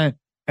 50%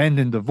 end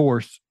in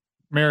divorce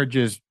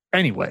marriages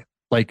anyway.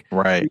 Like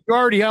right. You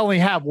already only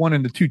have 1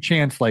 in 2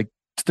 chance, like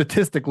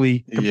statistically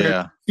compared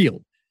to the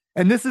field.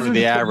 And this is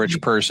the average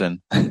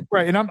person.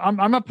 Right. And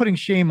I'm not putting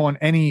shame on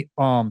any,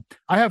 I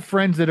have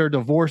friends that are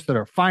divorced that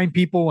are fine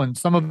people, and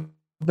some of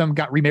them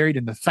got remarried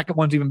and the second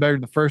one's even better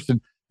than the first,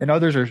 and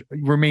others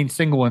remain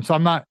single. And so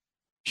I'm not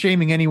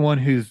shaming anyone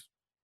who's,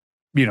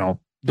 been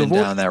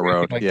down that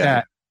road. Like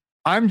that.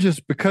 I'm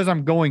just, because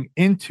I'm going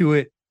into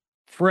it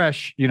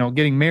fresh,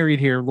 getting married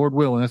here, Lord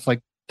willing, it's like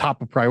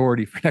top of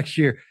priority for next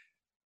year.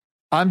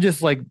 I'm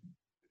just like,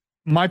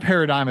 my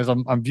paradigm is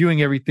I'm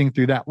viewing everything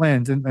through that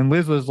lens. And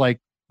Liz was like,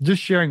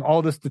 just sharing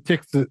all the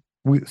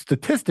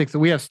statistics that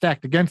we have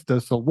stacked against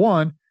us. So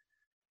one,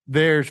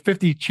 there's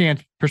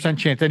 50%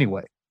 chance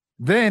anyway.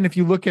 Then if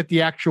you look at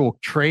the actual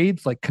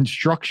trades like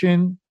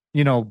construction,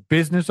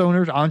 business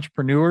owners,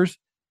 entrepreneurs,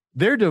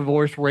 their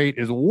divorce rate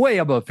is way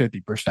above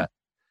 50%.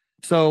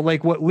 So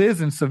like what Liz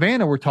and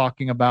Savannah were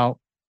talking about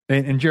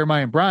and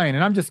Jeremiah and Brian,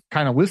 and I'm just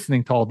kind of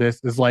listening to all this,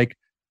 is like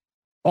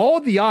all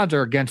the odds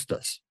are against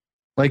us.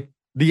 Like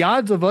the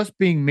odds of us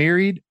being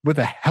married with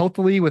a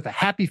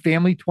happy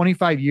family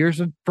 25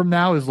 years from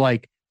now is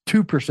like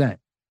 2%.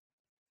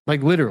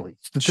 Like literally.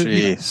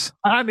 Jeez.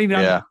 I mean,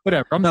 yeah.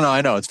 Whatever. No,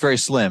 I know. It's very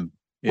slim.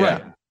 Yeah.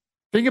 Right.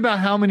 Think about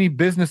how many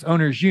business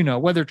owners,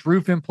 whether it's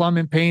roofing,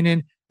 plumbing,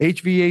 painting,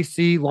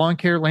 HVAC, lawn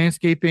care,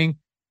 landscaping,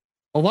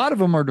 a lot of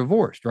them are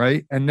divorced,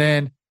 right? And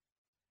then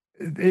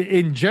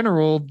in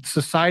general,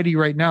 society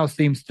right now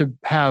seems to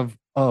have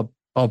a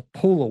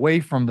pull away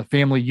from the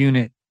family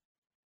unit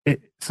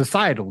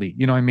societally.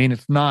 You know what I mean?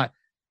 It's not,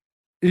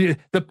 the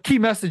key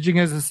messaging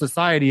as a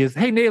society is,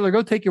 hey, Naylor,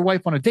 go take your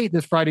wife on a date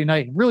this Friday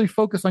night and really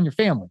focus on your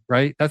family,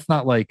 right? That's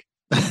not like,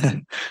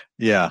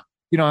 yeah.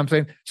 You know what I'm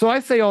saying? So I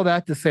say all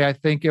that to say, I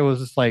think it was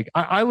just like,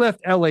 I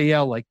left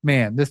LAL like,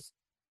 man,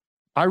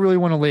 I really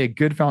want to lay a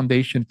good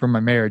foundation for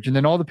my marriage. And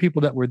then all the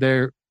people that were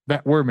there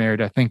that were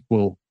married, I think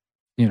will,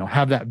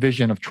 have that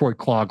vision of Troy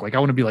Clogg. Like I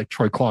want to be like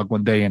Troy Clogg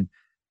one day and,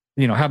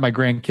 have my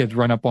grandkids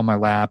run up on my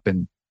lap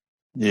and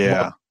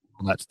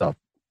all that stuff.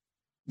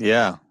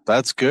 Yeah,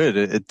 that's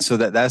good. So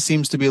that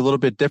seems to be a little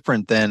bit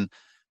different than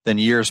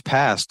years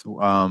past,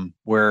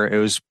 where it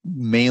was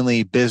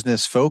mainly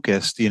business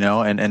focused,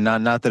 and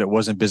not that it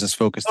wasn't business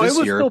focused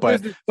this year,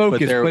 but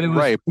there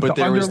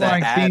was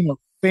that theme of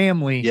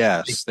family.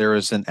 Yes, there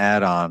was an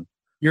add-on.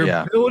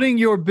 You're building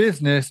your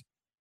business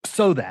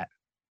so that.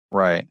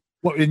 Right.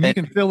 Well, and you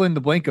can fill in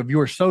the blank of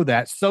your so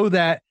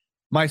that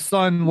my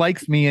son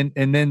likes me and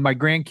then my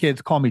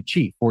grandkids call me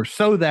chief, or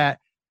so that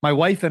my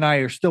wife and I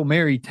are still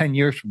married 10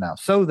 years from now,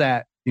 so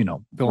that,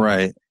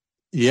 right.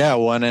 Yeah.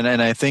 Well,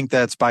 and I think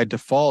that's by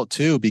default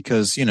too,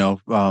 because,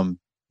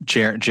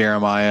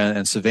 Jeremiah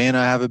and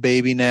Savannah have a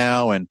baby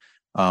now, and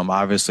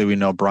Obviously, we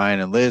know Brian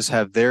and Liz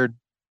have their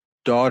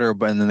daughter,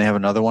 but and then they have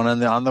another one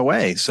on the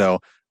way. So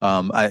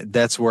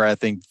that's where I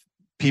think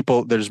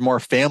there's more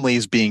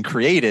families being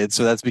created,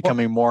 so that's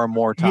becoming more and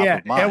more top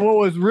of mind. And what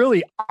was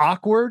really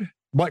awkward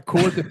but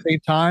cool at the same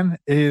time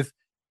is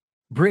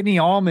Brittany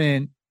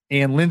Allman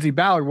and Lindsay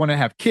Ballard want to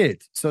have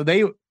kids, so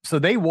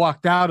they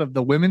walked out of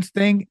the women's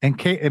thing, and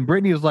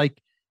Brittany was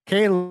like,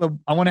 "Caleb,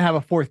 I want to have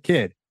a fourth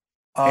kid."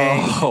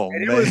 And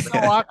it was so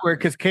awkward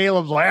because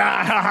Caleb's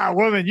like,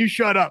 "Woman, you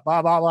shut up,"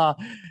 blah blah blah,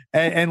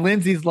 and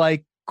Lindsay's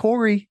like,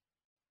 "Corey,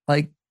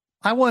 like,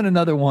 I want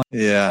another one."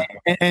 Yeah.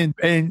 And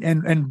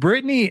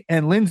Brittany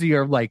and Lindsay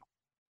are like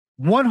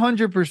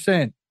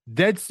 100%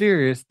 dead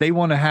serious. They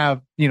want to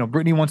have,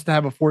 Brittany wants to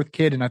have a fourth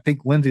kid, and I think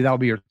Lindsay, that'll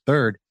be her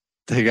third.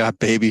 They got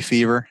baby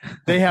fever.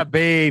 They have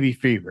baby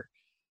fever.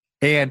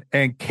 And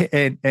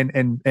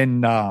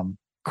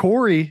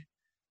Corey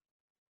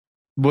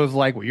was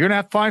like, "Well, you're gonna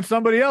have to find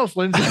somebody else,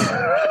 Lindsay."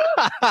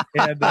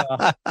 and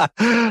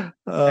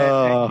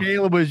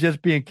Caleb was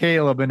just being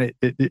Caleb, and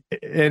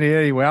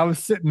anyway, I was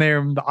sitting there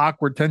in the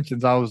awkward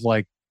tensions. I was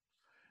like,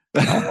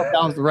 that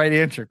was the right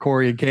answer,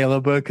 Corey and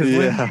Caleb,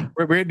 because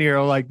Brittany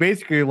are like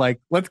basically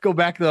like, let's go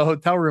back to the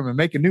hotel room and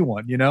make a new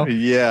one,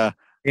 Yeah.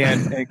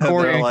 And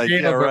Corey and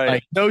Caleb are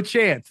like, no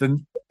chance,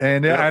 and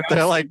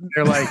they're like.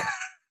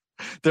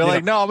 They're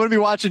like, no, I'm going to be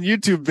watching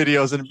YouTube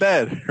videos in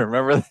bed.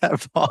 Remember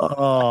that, Paul?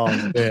 Oh,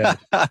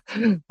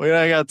 man. We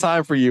ain't got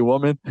time for you,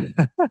 woman.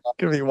 I'm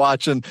going to be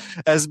watching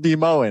SB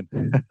mowing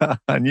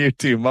on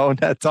YouTube, mowing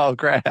that tall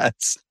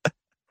grass.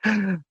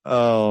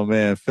 Oh,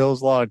 man.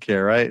 Phil's Lawn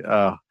Care, right?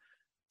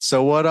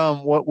 So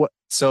what,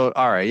 so,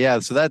 all right. Yeah.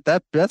 So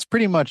that's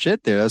pretty much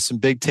it there. That's some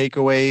big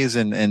takeaways,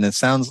 and it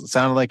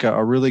sounded like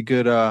a really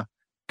good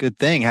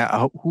thing.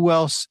 Who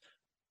else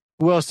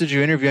did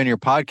you interview on your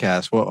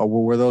podcast?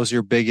 Were those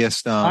your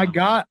biggest? I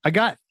got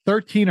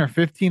 13 or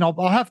 15.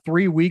 I'll have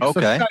 3 weeks.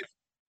 Okay. So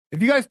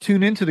if you guys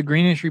tune into the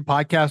Green Industry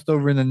podcast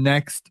over in the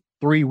next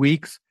 3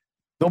 weeks,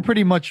 they'll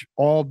pretty much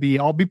I'll be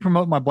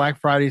promoting my Black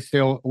Friday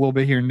sale a little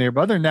bit here and there.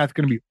 But other than that, it's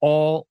going to be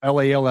all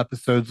LAL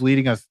episodes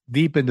leading us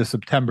deep into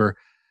September.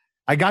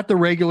 I got the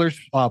regulars,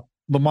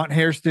 Lamont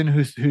Hairston,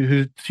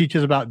 who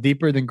teaches about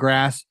Deeper Than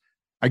Grass.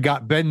 I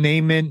got Ben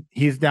Naiman.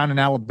 He's down in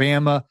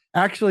Alabama.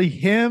 Actually,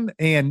 him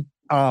and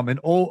an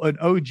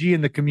OG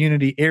in the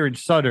community, Aaron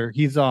Sutter.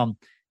 He's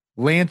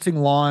Lansing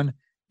Lawn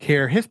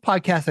Care. His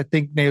podcast, I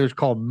think, Naylor's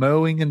called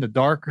Mowing in the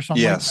Dark or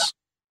something. Yes.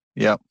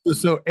 Like that.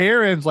 So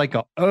Aaron's like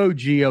a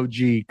OG.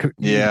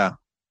 Yeah.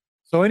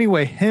 So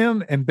anyway,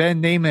 him and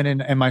Ben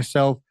Naiman and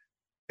myself,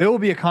 it will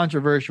be a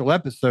controversial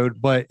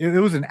episode, but it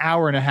was an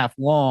hour and a half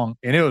long,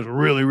 and it was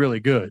really,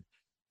 really good.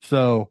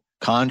 So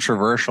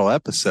controversial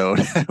episode.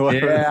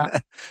 Yeah.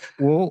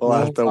 We'll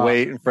have to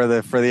wait for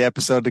the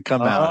episode to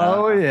come out.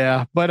 Oh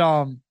yeah. But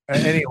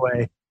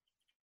anyway,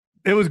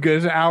 it was good. It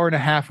was an hour and a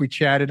half. We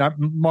chatted.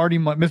 Marty,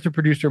 Mr.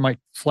 Producer, might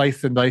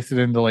slice and dice it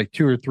into like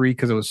 2 or 3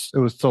 because it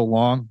was so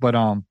long. But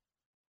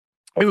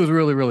it was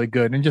really, really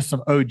good. And just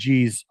some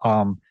OGs.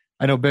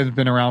 I know Ben's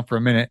been around for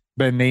a minute.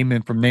 Ben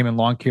Naiman from Naiman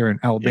Lawn Care in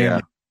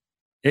Alabama.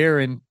 Yeah.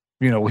 Aaron,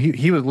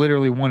 he was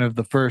literally one of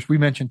the first. We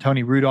mentioned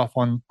Tony Rudolph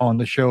on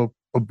the show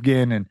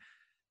again, and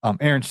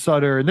Aaron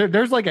Sutter. And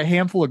there's like a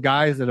handful of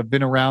guys that have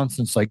been around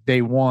since like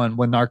day one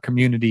when our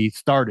community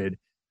started.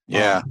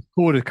 Yeah.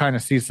 Cool to kind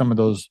of see some of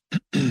those,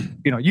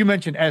 you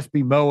mentioned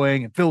SB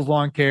Mowing and Phil's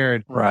Lawn Care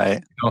and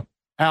right.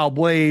 Al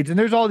Blades. And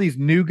there's all these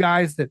new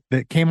guys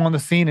that came on the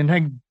scene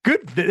and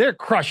they're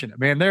crushing it,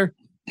 man. They're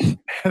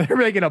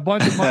making a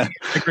bunch of money.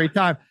 It's a great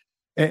time.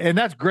 And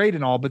that's great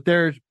and all, but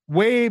there's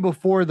way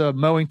before the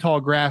mowing tall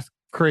grass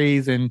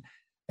craze and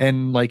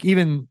like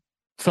even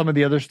some of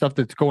the other stuff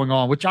that's going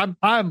on, which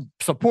I'm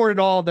supported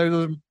all.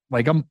 There's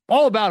like, I'm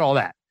all about all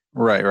that.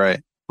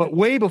 Right. But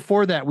way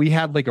before that, we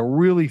had like a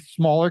really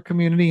smaller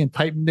community and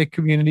tight-knit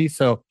community.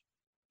 So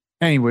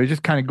anyway,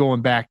 just kind of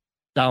going back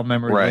down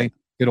memory lane,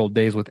 good old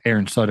days with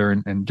Aaron Sutter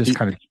and just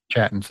kind of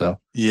chatting. So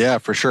yeah,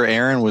 for sure.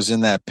 Aaron was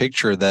in that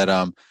picture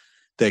that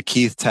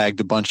Keith tagged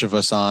a bunch of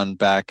us on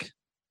back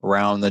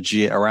around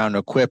around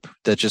Equip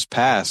that just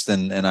passed.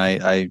 And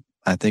I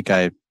think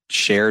I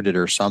shared it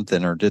or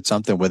something or did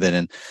something with it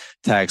and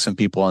tagged some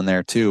people on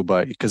there too.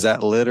 But because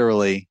that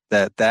literally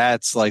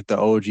that's like the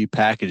OG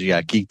package. You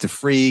got Geek to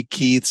Free,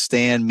 Keith,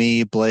 Stan,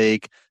 me,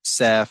 Blake,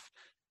 Seth,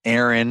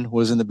 Aaron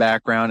was in the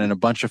background, and a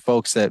bunch of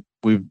folks that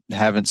we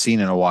haven't seen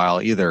in a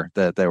while either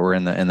that were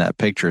in that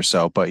picture.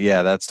 So, but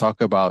yeah, that's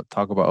talk about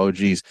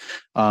OGs.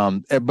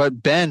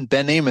 But Ben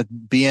Namath,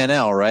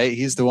 BNL, right?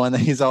 He's the one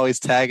that he's always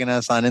tagging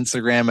us on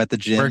Instagram at the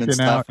gym working and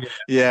stuff. Out,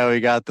 yeah, we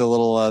got the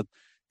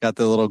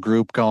little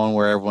group going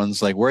where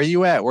everyone's like, where are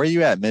you at,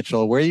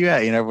 Mitchell? Where are you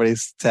at?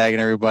 Everybody's tagging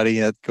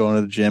everybody going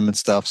to the gym and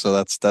stuff. So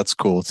that's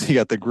cool. So you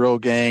got the grill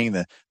gang,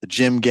 the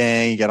gym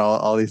gang, you got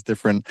all these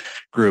different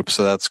groups.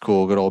 So that's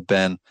cool. Good old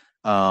Ben.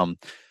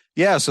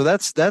 Yeah. So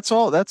that's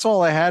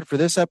all I had for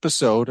this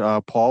episode.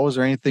 Paul, was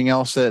there anything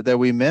else that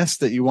we missed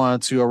that you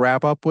wanted to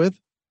wrap up with?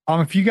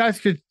 If you guys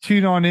could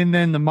tune on in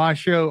then to my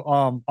show,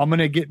 I'm going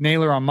to get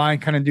Naylor on mine,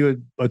 kind of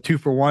do a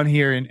 2-for-1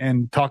 here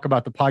and talk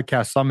about the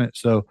podcast summit.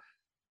 So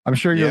I'm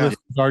sure your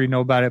listeners already know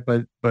about it,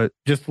 but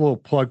just a little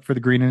plug for the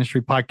Green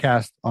Industry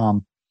Podcast.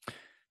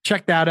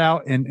 Check that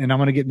out. And I'm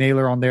going to get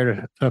Naylor on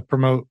there to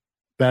promote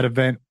that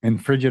event in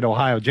Frigid,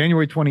 Ohio,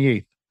 January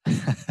 28th.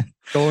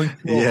 Going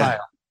to Ohio.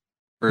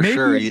 For Maybe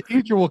sure. in the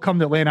future we'll come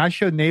to Atlanta. I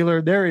showed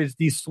Naylor, there is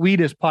the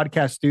sweetest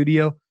podcast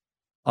studio.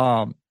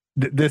 I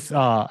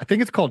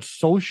think it's called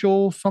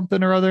Social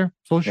something or other.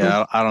 Social.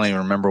 Yeah, I don't even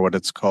remember what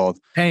it's called.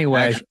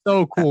 Anyway,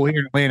 so cool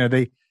here in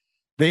Atlanta.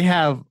 They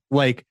have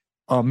like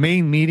a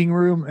main meeting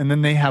room, and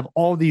then they have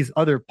all these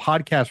other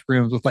podcast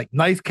rooms with like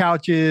nice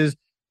couches.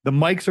 The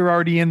mics are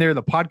already in there.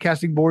 The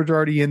podcasting boards are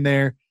already in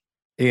there.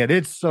 And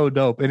it's so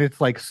dope. And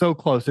it's like so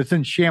close. It's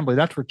in Chamblee.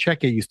 That's where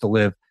Cheque used to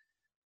live.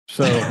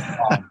 So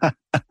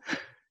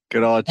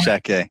good old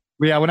Cheque.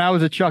 Yeah, when I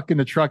was a Chuck in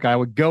the truck, I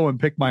would go and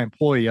pick my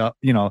employee up,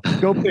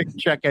 go pick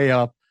Cheque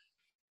up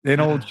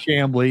in old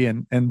Chamblee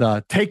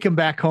and take him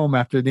back home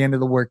after the end of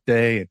the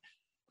workday.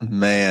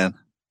 Man,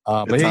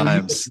 but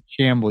times.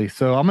 Chamblee.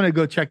 So I'm going to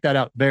go check that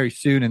out very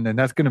soon. And then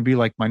that's going to be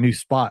like my new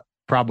spot,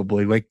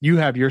 probably. Like you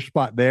have your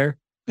spot there.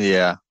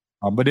 Yeah.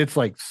 But it's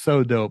like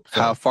so dope.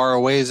 So, how far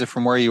away is it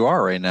from where you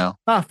are right now?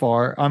 Not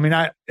far. I mean,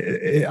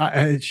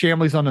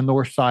 Chamblee's on the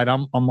north side.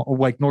 I'm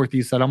like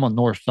northeast side. I'm on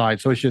north side.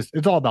 So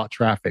it's all about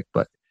traffic,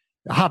 but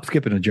hop,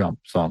 skip, and a jump.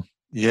 So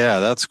yeah,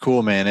 that's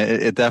cool, man.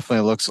 It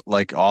definitely looks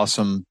like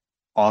awesome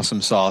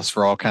sauce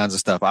for all kinds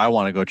of stuff. I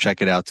want to go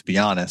check it out, to be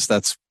honest.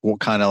 That's what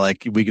kind of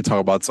like, we could talk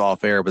about this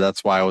off air, but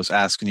that's why I was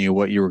asking you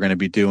what you were going to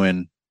be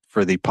doing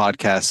for the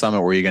podcast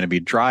summit. Were you going to be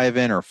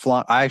driving or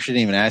flying? I actually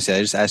didn't even ask you. I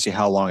just asked you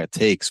how long it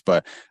takes,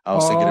 but I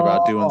was thinking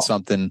about doing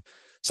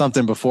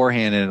something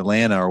beforehand in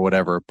Atlanta or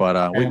whatever,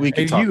 but we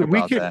can talk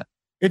about that.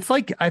 It's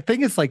like, I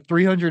think it's like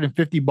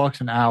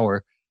 $350 an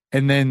hour.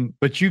 And then,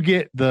 but you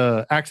get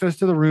the access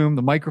to the room,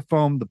 the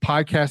microphone, the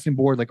podcasting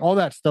board, like all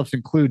that stuff's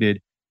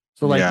included.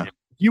 So like, if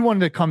you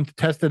wanted to come to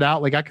test it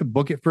out, like I could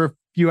book it for a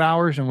few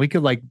hours and we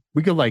could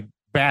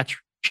batch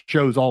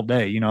shows all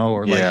day,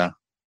 or like,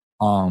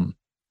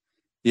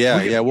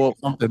 we'll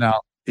something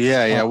out.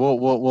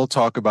 We'll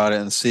talk about it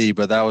and see,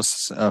 but that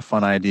was a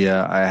fun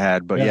idea I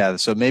had, but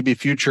so maybe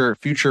future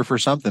for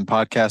something,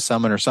 podcast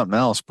summit or something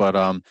else, but,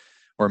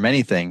 or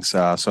many things.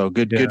 So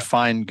good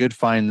find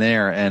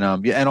there. And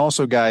and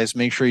also guys,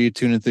 make sure you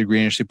tune into the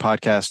Green Industry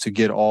Podcast to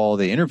get all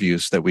the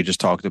interviews that we just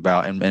talked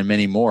about and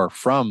many more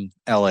from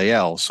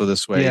LAL. So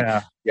this way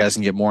you guys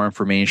can get more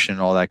information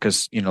and all that.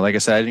 Cause like I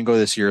said, I didn't go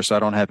this year, so I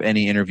don't have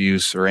any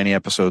interviews or any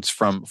episodes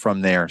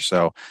from there.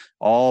 So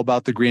all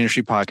about the Green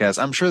Industry Podcast.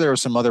 I'm sure there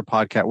was some other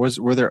podcast.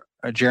 Were there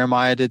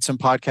Jeremiah did some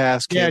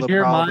podcasts? Caleb,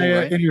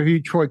 Jeremiah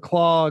interviewed Troy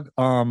Clogg.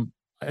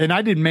 And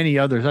I did many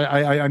others.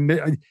 I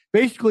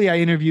basically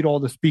interviewed all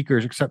the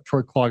speakers except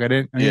Troy Clogg. I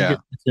didn't get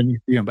to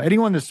interview him, but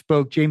anyone that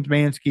spoke, James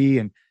Mansky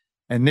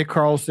and Nick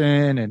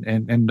Carlson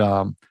and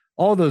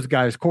all those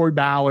guys, Corey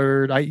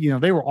Ballard,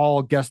 they were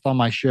all guests on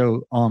my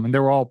show. And they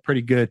were all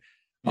pretty good.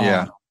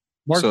 Mark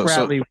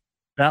Bradley,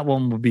 that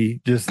one would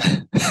be just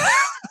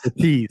the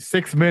tease.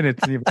 6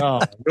 minutes. And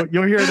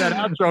you'll hear that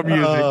outro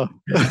music.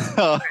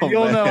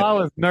 You'll know I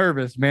was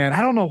nervous, man.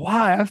 I don't know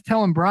why. I was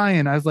telling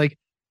Brian, I was like,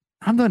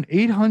 I've done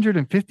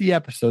 850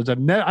 episodes. I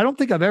don't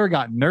think I've ever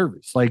gotten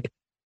nervous. Like,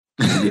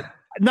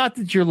 not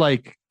that you're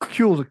like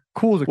cool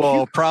as a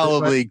well,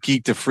 probably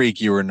Geek to Freak.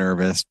 You were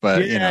nervous, but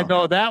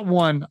no, that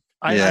one.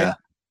 I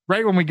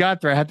right when we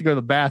got there, I had to go to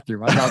the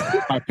bathroom. I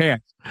got my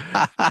pants.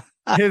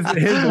 His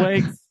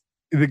legs.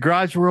 The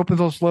garage door opens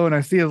so slow, and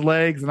I see his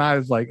legs, and I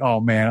was like, "Oh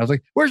man!" I was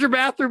like, "Where's your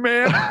bathroom,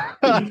 man?"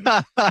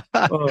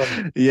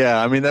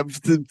 Yeah, I mean, that's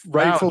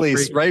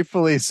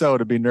rightfully so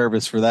to be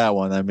nervous for that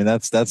one. I mean,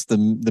 that's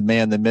the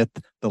man, the myth,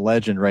 the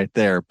legend, right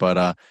there.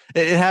 But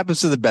it happens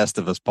to the best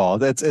of us,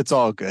 Paul. It's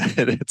all good.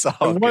 It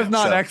was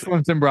not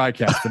excellence in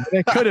broadcasting.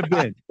 It could have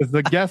been because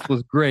the guest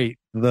was great.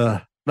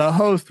 The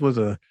host was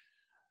a.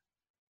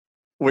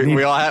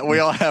 We all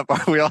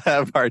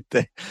have our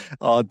day,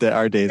 our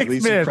days. At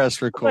least you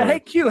press record. Hey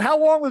Q, how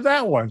long was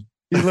that one?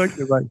 He looked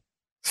at like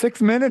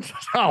 6 minutes.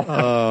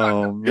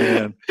 Oh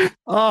man.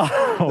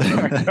 Oh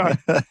my God.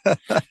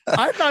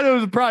 I thought it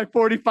was probably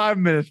 45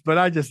 minutes, but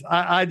I just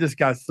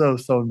got so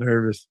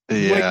nervous.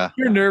 Yeah. Like,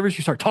 you're nervous.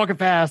 You start talking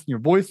fast, and your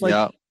voice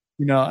that's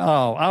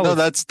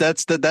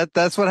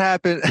what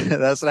happened.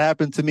 That's what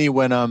happened to me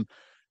when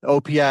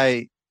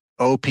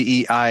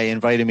OPEI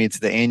invited me to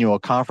the annual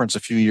conference a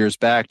few years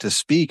back to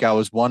speak. I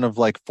was one of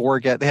like 4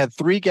 guests. They had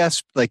 3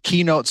 guests, like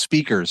keynote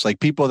speakers,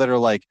 like people that are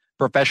like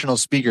professional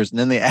speakers. And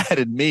then they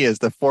added me as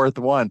the 4th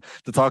one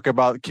to talk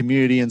about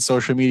community and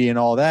social media and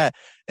all that.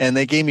 And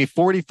they gave me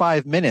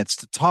 45 minutes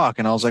to talk.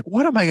 And I was like,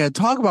 what am I going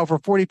to talk about for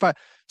 45?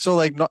 So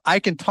like, no, I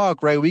can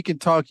talk, right? We can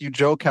talk. You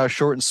joke how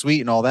short and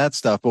sweet and all that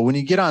stuff. But when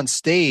you get on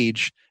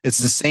stage, it's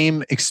the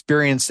same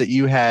experience that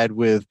you had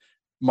with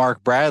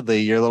Mark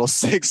Bradley, your little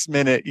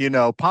 6-minute,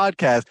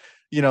 podcast,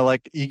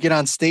 like you get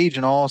on stage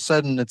and all of a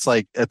sudden it's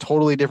like a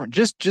totally different,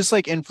 just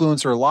like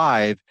Influencer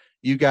Live.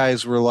 You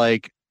guys were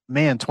like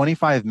man,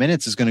 25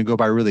 minutes is going to go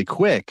by really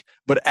quick.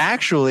 But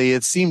actually,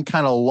 it seemed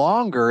kind of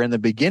longer in the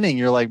beginning.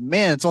 You're like,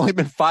 man, it's only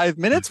been 5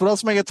 minutes. What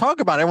else am I going to talk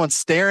about? Everyone's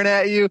staring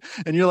at you.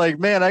 And you're like,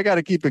 man, I got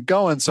to keep it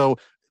going. So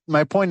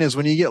my point is,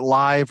 when you get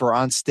live or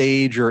on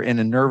stage or in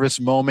a nervous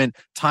moment,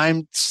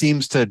 time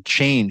seems to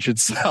change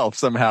itself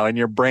somehow in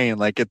your brain.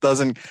 Like it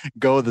doesn't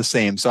go the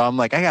same. So I'm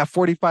like, I got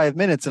 45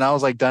 minutes and I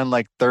was like done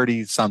like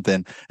 30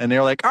 something. And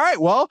they're like, all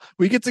right, well,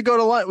 we get to go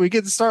to lunch. We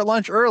get to start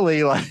lunch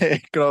early.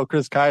 Like,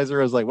 Chris Kaiser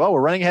was like, well,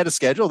 we're running ahead of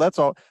schedule. That's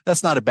all.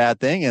 That's not a bad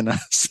thing. And I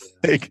was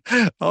like,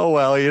 oh,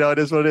 well, it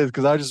is what it is.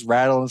 Cause I was just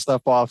rattling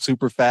stuff off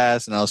super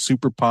fast and I was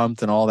super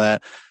pumped and all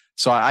that.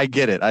 So I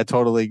get it. I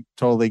totally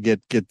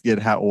get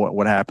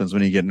what happens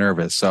when you get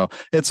nervous. So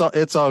it's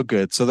all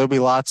good. So there'll be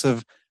lots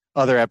of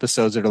other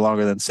episodes that are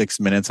longer than 6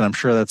 minutes, and I'm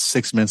sure that's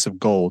 6 minutes of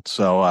gold.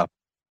 So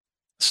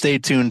stay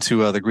tuned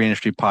to the Green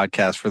Industry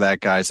Podcast for that,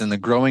 guys. And the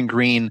Growing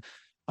Green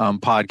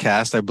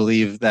podcast, I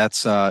believe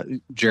that's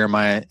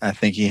Jeremiah. I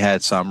think he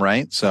had some,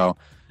 right? So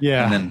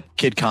yeah. And then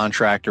Kid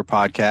Contractor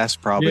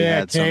podcast probably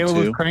had some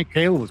too.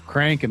 Caleb was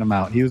cranking them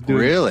out. He was doing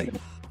really.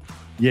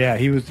 Yeah,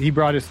 he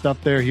brought his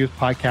stuff there. He was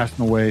podcasting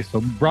away.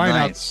 So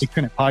Brian he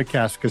couldn't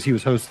podcast because he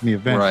was hosting the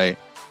event. Right.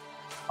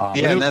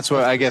 And that's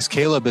what I guess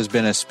Caleb has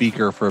been a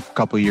speaker for a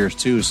couple of years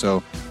too.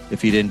 So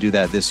if he didn't do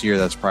that this year,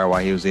 that's probably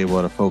why he was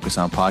able to focus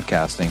on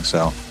podcasting.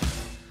 So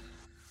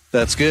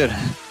that's good.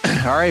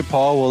 All right,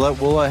 Paul,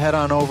 we'll head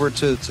on over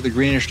to the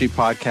Green Industry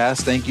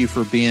Podcast. Thank you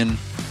for being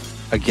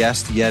a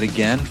guest yet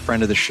again,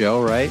 friend of the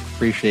show, right?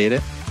 Appreciate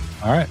it.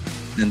 All right.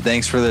 And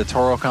thanks for the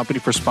Toro Company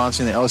for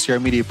sponsoring the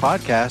LCR Media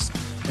Podcast.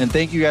 And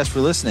thank you guys for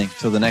listening.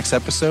 Till the next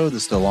episode,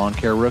 this is the Lawn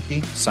Care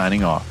Rookie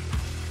signing off.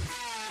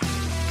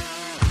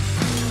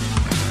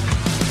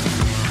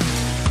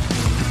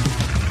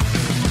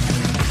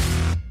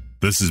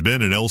 This has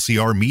been an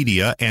LCR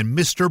Media and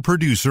Mr.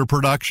 Producer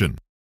production.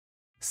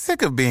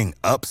 Sick of being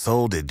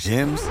upsold at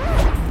gyms?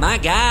 My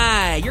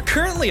guy, you're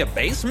currently a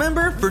base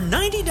member? For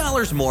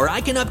 $90 more, I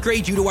can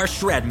upgrade you to our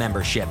Shred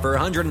membership. For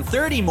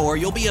 $130 more,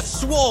 you'll be a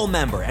Swole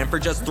member. And for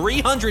just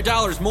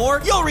 $300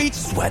 more, you'll reach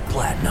Sweat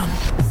Platinum.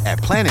 At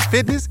Planet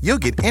Fitness, you'll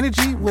get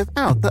energy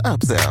without the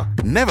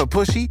upsell. Never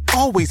pushy,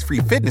 always free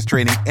fitness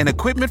training and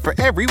equipment for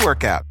every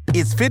workout.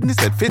 It's fitness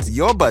that fits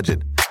your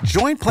budget.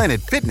 Join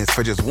Planet Fitness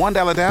for just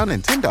 $1 down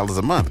and $10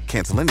 a month.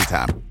 Cancel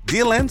anytime.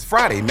 Deal ends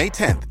Friday, May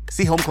 10th.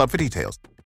 See Home Club for details.